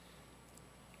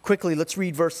 Quickly, let's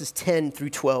read verses 10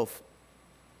 through 12.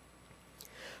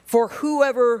 For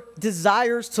whoever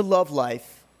desires to love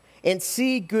life and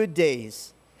see good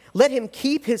days, let him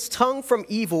keep his tongue from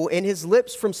evil and his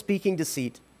lips from speaking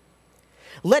deceit.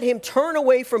 Let him turn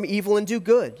away from evil and do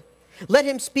good. Let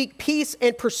him speak peace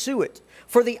and pursue it.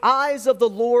 For the eyes of the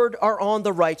Lord are on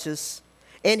the righteous,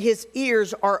 and his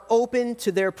ears are open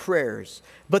to their prayers.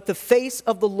 But the face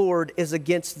of the Lord is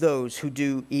against those who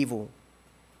do evil.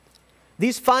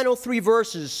 These final three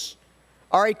verses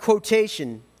are a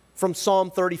quotation from Psalm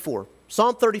 34.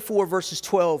 Psalm 34, verses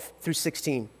 12 through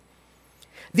 16.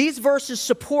 These verses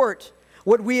support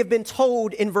what we have been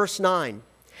told in verse 9,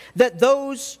 that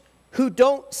those who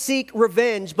don't seek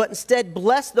revenge, but instead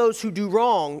bless those who do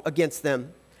wrong against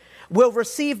them, will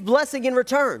receive blessing in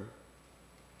return.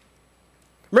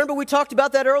 Remember we talked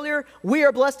about that earlier? We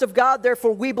are blessed of God,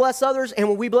 therefore we bless others, and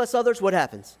when we bless others, what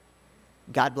happens?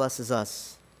 God blesses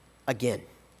us again.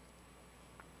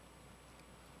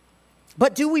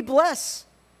 But do we bless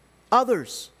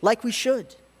others like we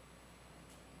should?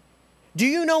 Do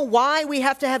you know why we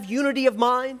have to have unity of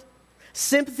mind,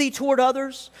 sympathy toward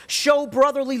others, show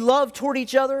brotherly love toward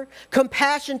each other,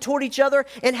 compassion toward each other,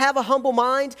 and have a humble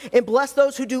mind and bless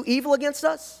those who do evil against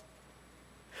us?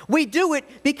 We do it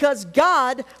because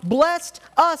God blessed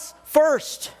us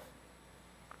first.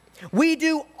 We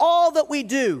do all that we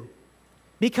do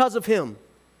because of Him.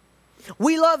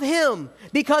 We love Him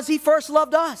because He first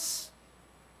loved us.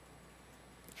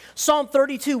 Psalm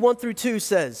 32, 1 through 2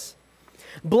 says,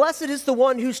 "Blessed is the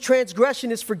one whose transgression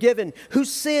is forgiven,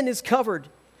 whose sin is covered.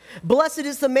 Blessed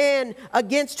is the man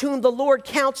against whom the Lord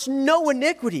counts no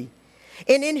iniquity,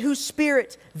 and in whose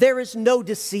spirit there is no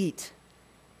deceit."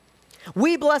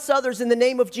 We bless others in the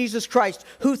name of Jesus Christ,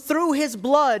 who through His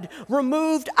blood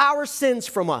removed our sins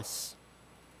from us.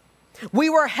 We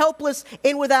were helpless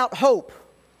and without hope,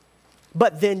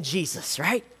 but then Jesus,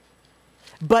 right?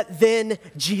 But then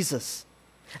Jesus.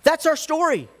 That's our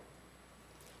story.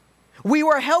 We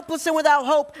were helpless and without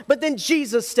hope, but then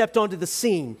Jesus stepped onto the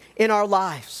scene in our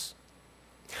lives.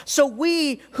 So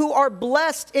we who are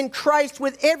blessed in Christ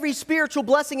with every spiritual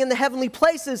blessing in the heavenly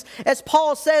places, as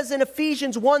Paul says in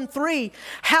Ephesians 1:3,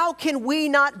 how can we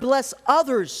not bless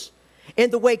others in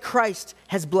the way Christ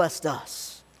has blessed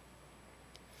us?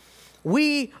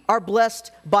 We are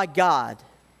blessed by God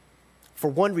for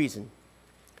one reason: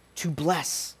 to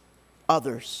bless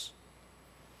others.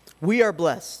 We are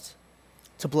blessed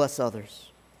to bless others.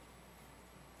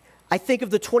 I think of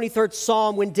the 23rd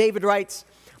Psalm when David writes,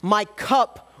 "My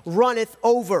cup runneth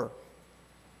over."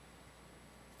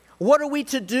 What are we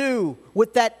to do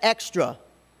with that extra?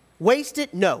 Waste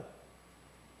it? No.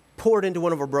 Pour it into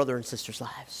one of our brother and sisters'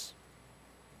 lives.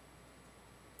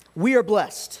 We are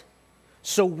blessed,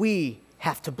 so we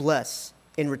have to bless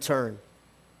in return.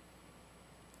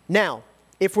 Now,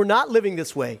 if we're not living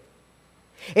this way,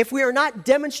 if we are not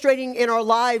demonstrating in our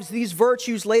lives these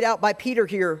virtues laid out by Peter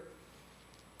here,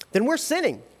 then we're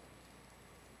sinning.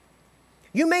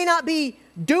 You may not be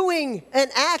doing an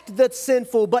act that's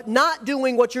sinful, but not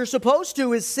doing what you're supposed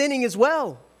to is sinning as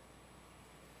well.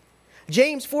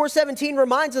 James 4:17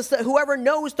 reminds us that whoever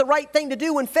knows the right thing to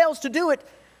do and fails to do it,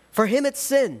 for him it's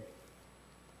sin.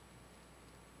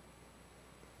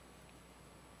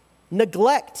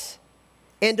 Neglect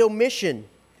and omission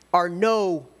are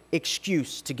no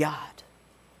excuse to God.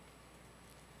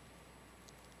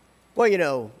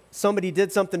 Well, somebody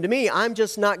did something to me. I'm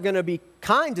just not going to be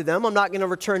kind to them. I'm not going to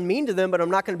return mean to them, but I'm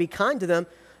not going to be kind to them.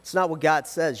 It's not what God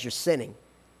says. You're sinning.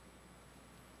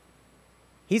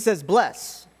 He says,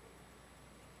 bless.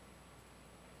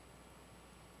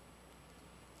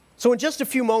 So in just a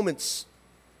few moments,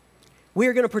 we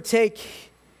are going to partake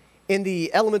in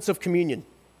the elements of communion.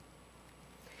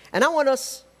 And I want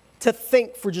us to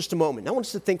think for just a moment. I want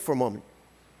us to think for a moment.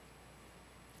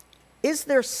 Is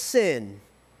there sin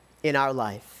in our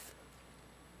life?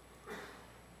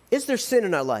 Is there sin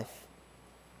in our life?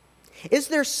 Is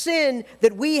there sin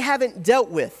that we haven't dealt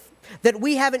with, that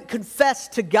we haven't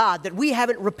confessed to God, that we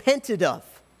haven't repented of?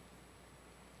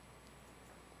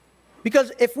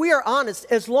 Because if we are honest,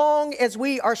 as long as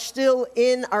we are still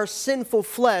in our sinful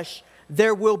flesh,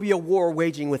 there will be a war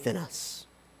waging within us.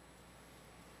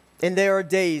 And there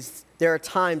are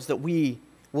times that we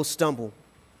will stumble.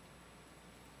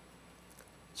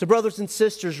 So brothers and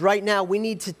sisters, right now we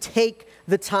need to take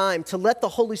the time to let the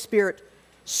Holy Spirit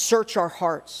search our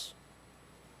hearts,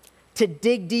 to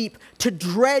dig deep, to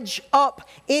dredge up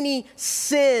any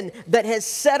sin that has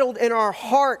settled in our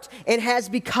heart and has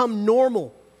become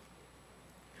normal.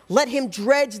 Let Him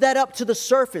dredge that up to the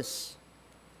surface.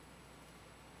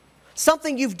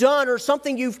 Something you've done or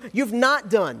something you've not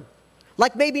done,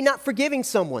 like maybe not forgiving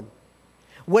someone.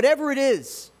 Whatever it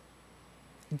is,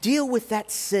 deal with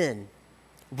that sin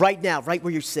right now, right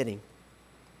where you're sitting.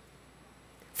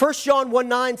 1 John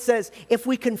 1:9 says, if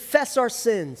we confess our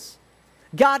sins,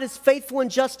 God is faithful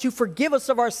and just to forgive us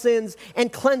of our sins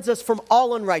and cleanse us from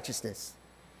all unrighteousness.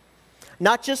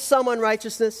 Not just some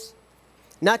unrighteousness,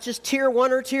 not just tier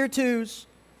 1 or tier 2s,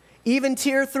 even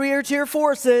tier 3 or tier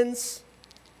 4 sins.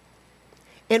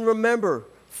 And remember,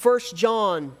 1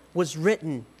 John was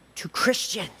written to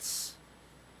Christians.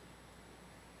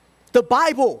 The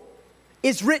Bible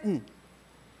is written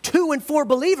to and for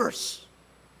believers.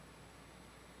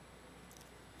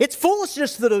 It's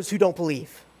foolishness to those who don't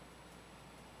believe.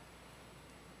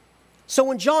 So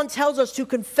when John tells us to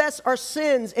confess our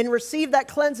sins and receive that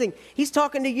cleansing, he's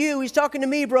talking to you, he's talking to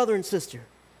me, brother and sister.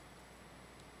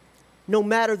 No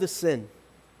matter the sin,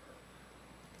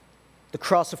 the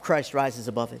cross of Christ rises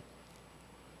above it.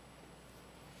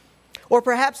 Or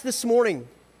perhaps this morning,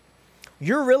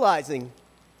 you're realizing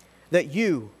that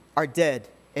you are dead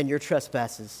in your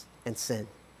trespasses and sin.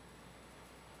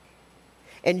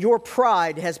 And your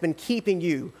pride has been keeping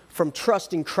you from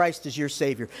trusting Christ as your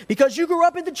Savior. Because you grew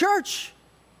up in the church.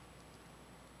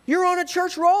 You're on a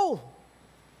church roll.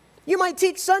 You might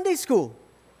teach Sunday school.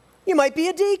 You might be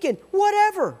a deacon.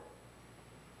 Whatever.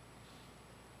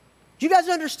 Do you guys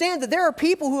understand that there are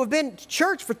people who have been to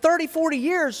church for 30, 40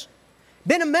 years,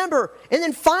 been a member, and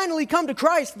then finally come to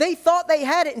Christ? They thought they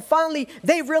had it, and finally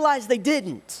they realized they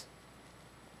didn't.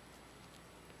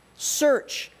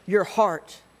 Search your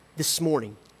heart this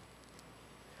morning.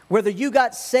 Whether you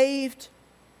got saved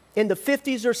in the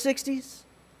 50s or 60s,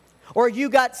 or you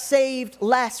got saved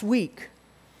last week,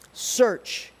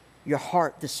 search your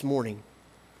heart this morning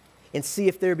and see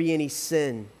if there be any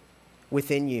sin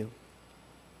within you.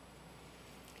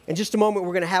 In just a moment,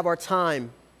 we're going to have our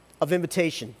time of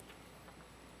invitation.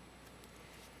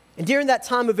 And during that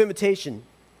time of invitation,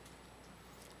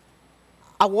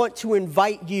 I want to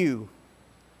invite you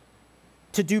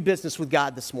to do business with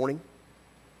God this morning.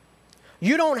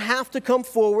 You don't have to come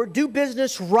forward. Do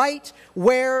business right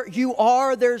where you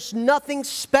are. There's nothing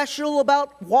special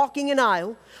about walking an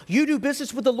aisle. You do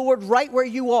business with the Lord right where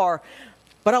you are.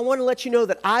 But I want to let you know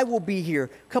that I will be here.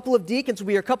 A couple of deacons will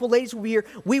be here. A couple of ladies will be here.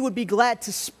 We would be glad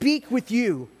to speak with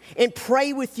you and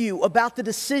pray with you about the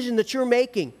decision that you're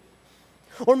making.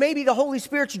 Or maybe the Holy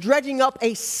Spirit's dredging up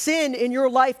a sin in your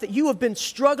life that you have been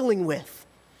struggling with.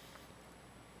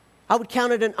 I would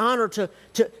count it an honor to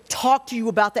talk to you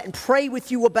about that and pray with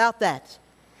you about that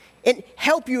and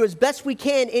help you as best we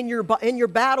can in your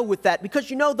battle with that.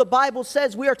 Because you know the Bible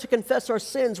says we are to confess our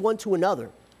sins one to another.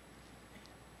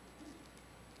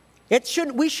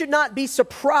 We should not be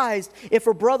surprised if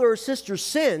a brother or sister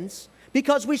sins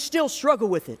because we still struggle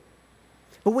with it.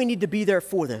 But we need to be there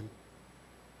for them.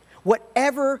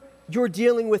 Whatever you're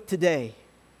dealing with today,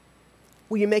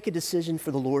 will you make a decision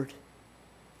for the Lord?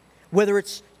 Whether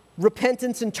it's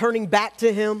repentance and turning back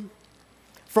to Him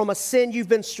from a sin you've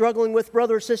been struggling with,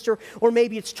 brother or sister, or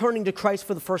maybe it's turning to Christ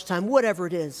for the first time. Whatever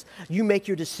it is, you make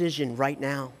your decision right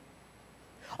now.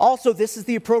 Also, this is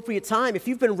the appropriate time. If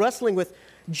you've been wrestling with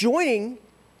joining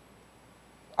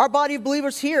our body of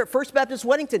believers here at First Baptist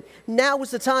Weddington, now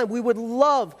is the time. We would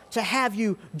love to have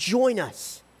you join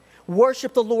us.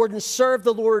 Worship the Lord and serve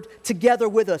the Lord together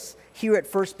with us here at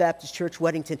First Baptist Church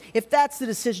Weddington. If that's the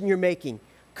decision you're making,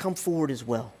 come forward as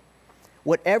well.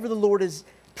 Whatever the Lord is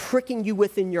pricking you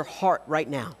within your heart right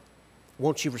now,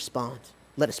 won't you respond?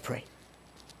 Let us pray.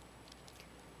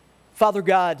 Father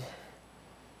God,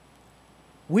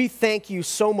 we thank you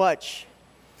so much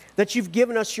that you've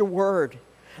given us your word,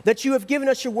 that you have given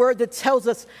us your word that tells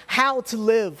us how to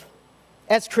live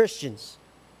as Christians.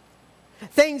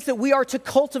 Things that we are to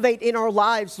cultivate in our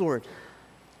lives, Lord,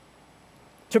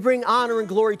 to bring honor and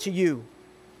glory to you.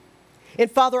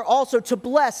 And Father, also to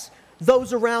bless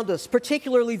those around us,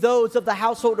 particularly those of the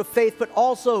household of faith, but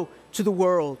also to the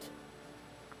world.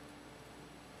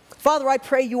 Father, I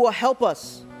pray you will help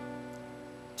us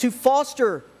to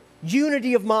foster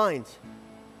unity of mind,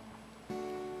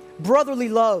 brotherly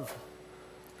love,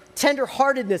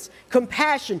 tenderheartedness,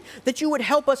 compassion, that you would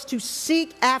help us to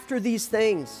seek after these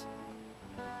things.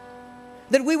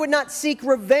 That we would not seek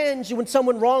revenge when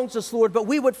someone wrongs us, Lord, but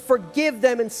we would forgive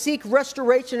them and seek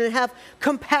restoration and have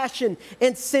compassion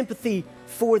and sympathy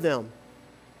for them.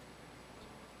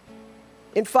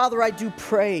 And Father, I do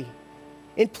pray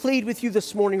and plead with you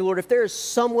this morning, Lord, if there is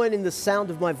someone in the sound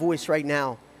of my voice right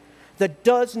now that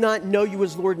does not know you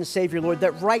as Lord and Savior, Lord,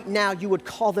 that right now you would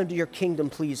call them to your kingdom,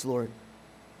 please, Lord.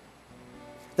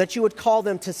 That you would call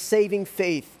them to saving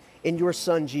faith in your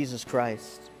Son, Jesus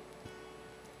Christ.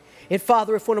 And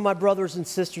Father, if one of my brothers and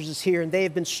sisters is here and they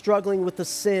have been struggling with the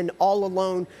sin all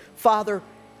alone, Father,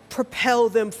 propel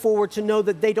them forward to know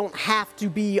that they don't have to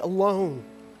be alone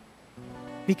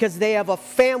because they have a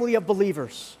family of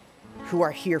believers who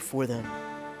are here for them.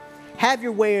 Have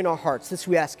your way in our hearts. This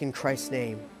we ask in Christ's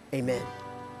name. Amen.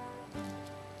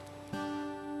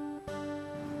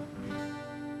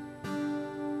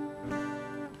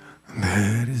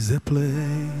 There is a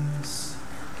place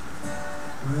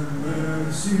where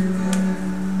mercy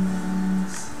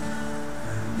reigns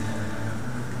and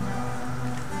never dies.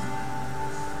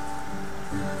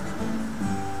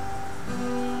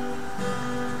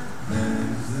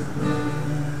 There's a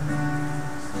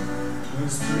place where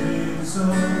streams of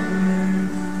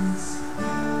grace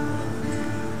flow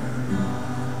deep and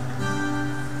wide.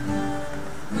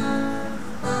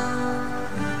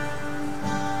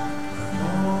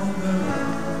 Upon the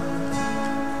rock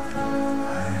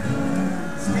I heard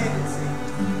like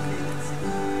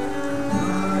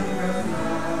a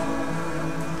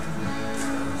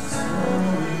flood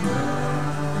slowing down.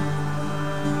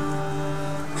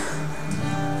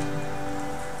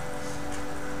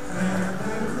 At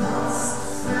the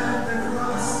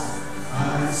cross,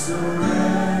 I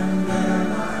surrender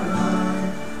my life.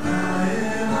 I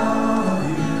am all of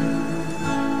you.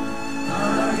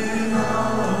 I am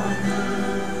all of you.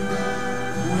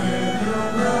 With your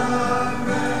blood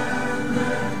ran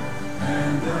red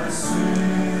and the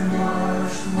sin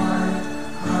washed white,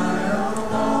 I am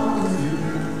all of you.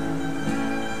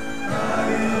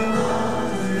 I am all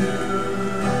of you.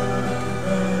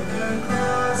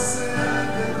 At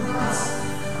the cross,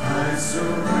 I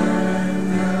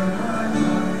surrender my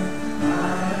life. I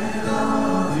am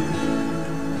all of you.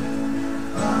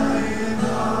 I am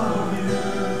all of you.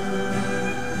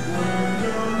 When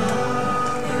your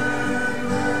love ran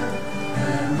red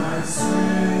and my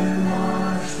sin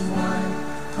washed white,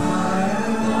 I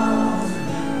am all of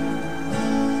you.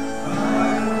 I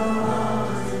am all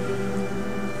of you.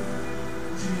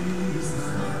 Jesus.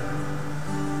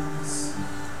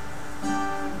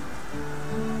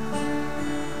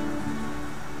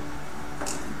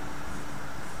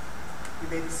 You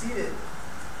may be seated.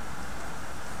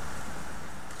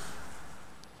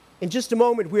 In just a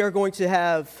moment, we are going to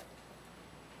have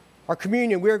our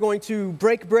communion. We are going to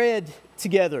break bread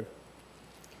together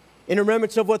in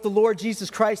remembrance of what the Lord Jesus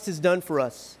Christ has done for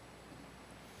us.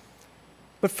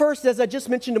 But first, as I just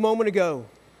mentioned a moment ago,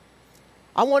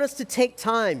 I want us to take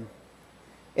time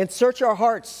and search our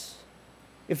hearts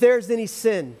if there is any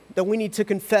sin that we need to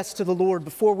confess to the Lord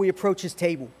before we approach his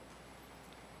table,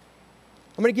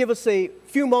 I'm going to give us a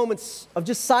few moments of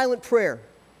just silent prayer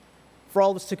for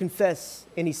all of us to confess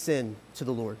any sin to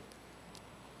the Lord.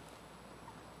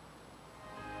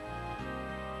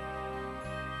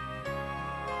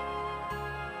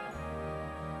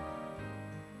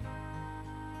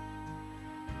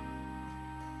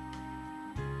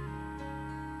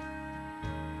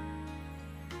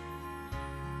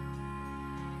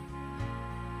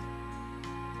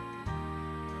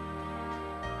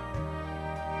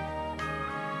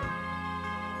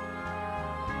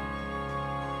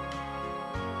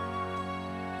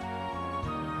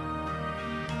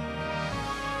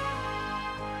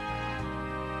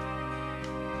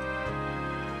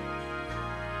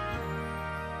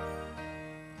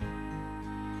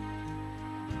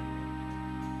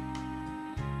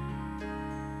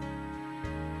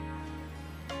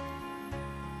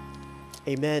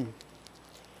 Amen.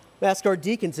 We ask our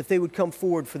deacons if they would come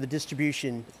forward for the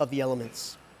distribution of the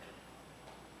elements.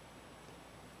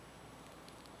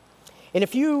 And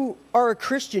if you are a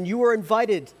Christian, you are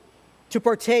invited to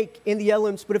partake in the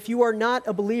elements. But if you are not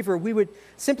a believer, we would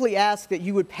simply ask that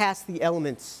you would pass the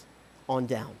elements on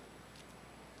down.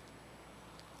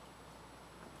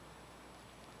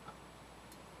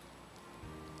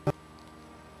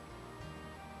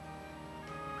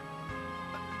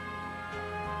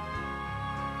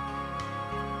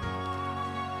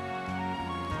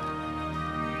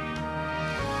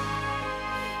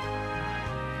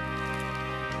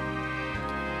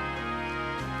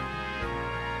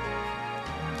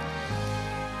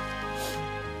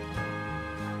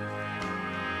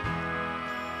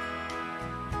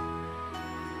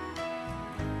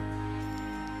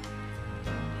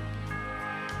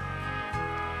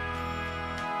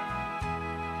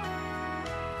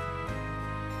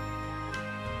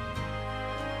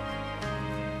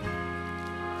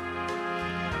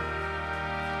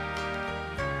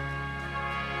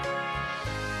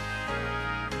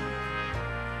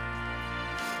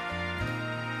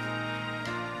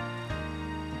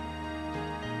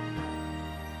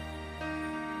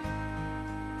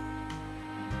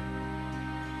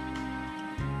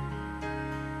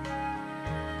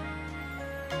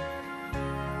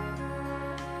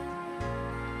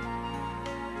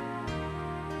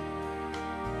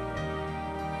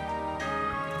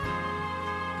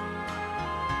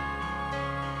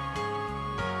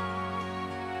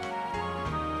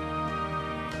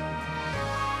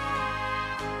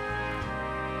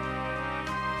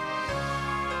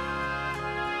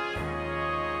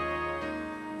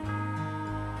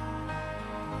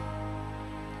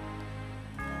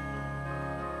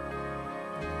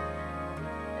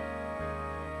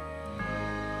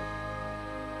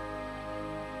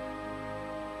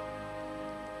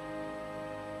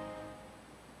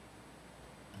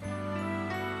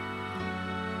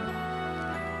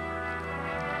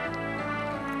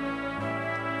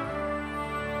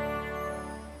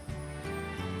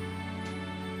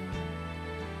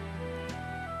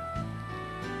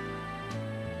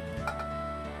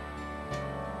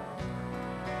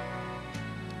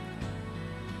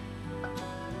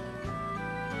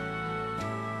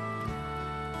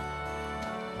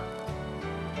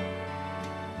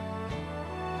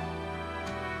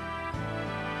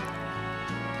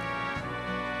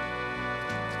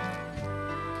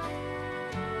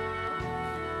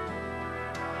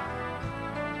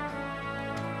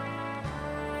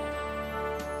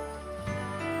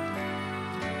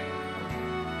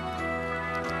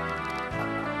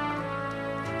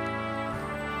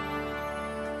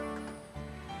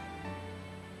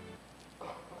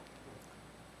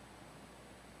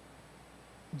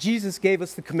 Jesus gave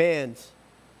us the command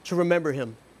to remember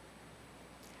him.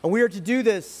 And we are to do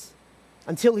this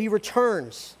until he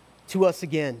returns to us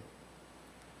again.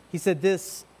 He said,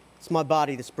 "This is my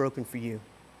body that's broken for you.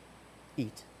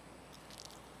 Eat."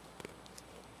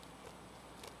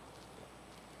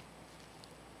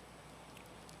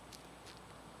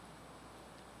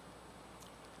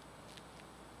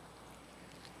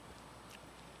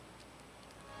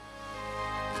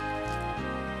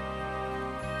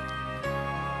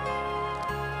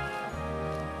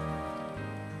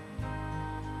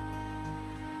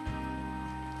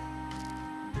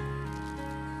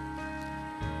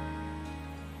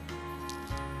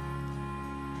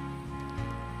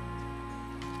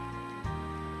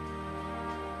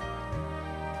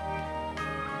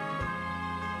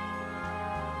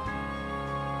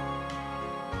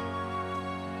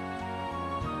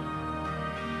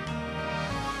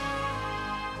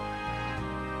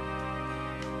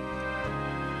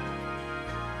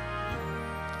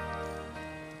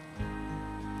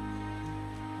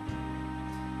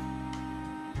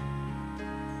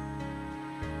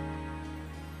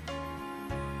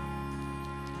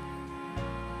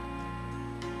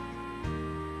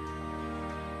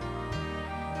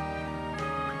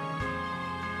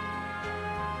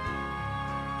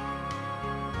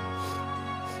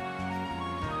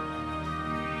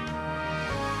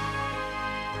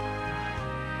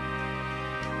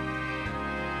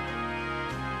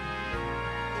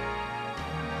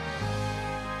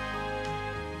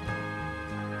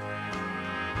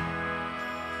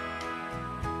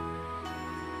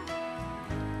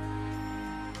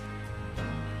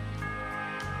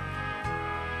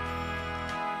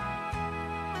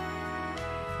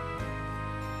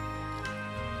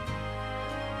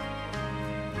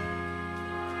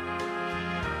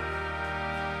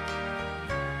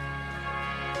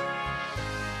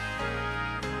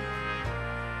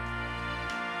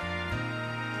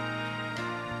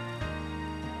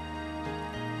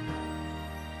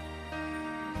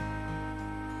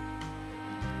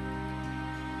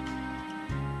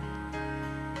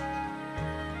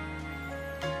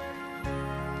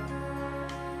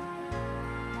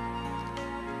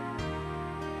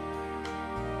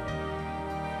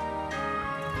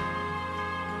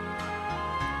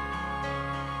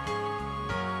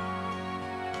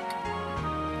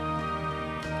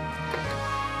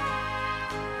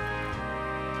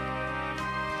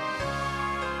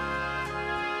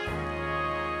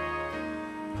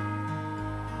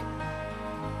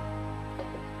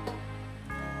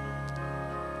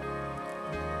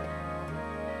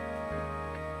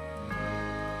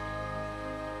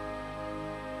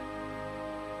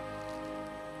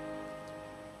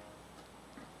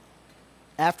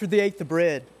 After they ate the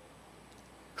bread,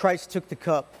 Christ took the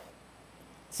cup,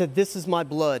 said, "This is my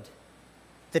blood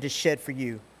that is shed for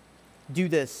you. Do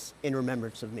this in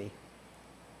remembrance of me."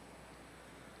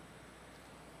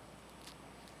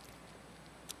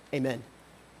 Amen.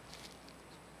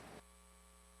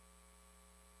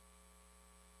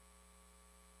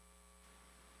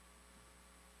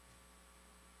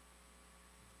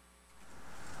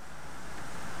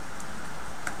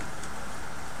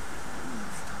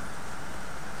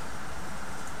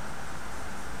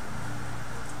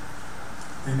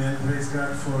 Amen. Praise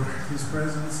God for His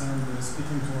presence and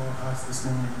speaking to our hearts this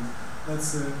morning.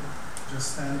 Let's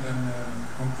just stand and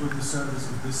conclude the service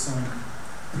with this song,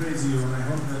 Praise You. And I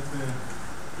hope that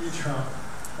each heart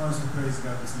wants to praise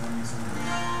God this morning. So,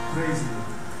 praise You.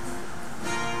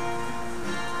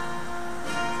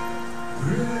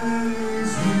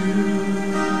 Praise You.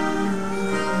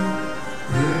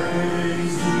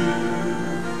 Praise You.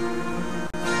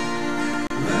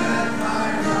 Let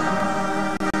my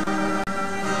heart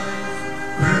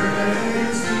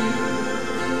praise You.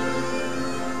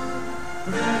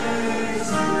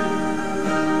 Praise You.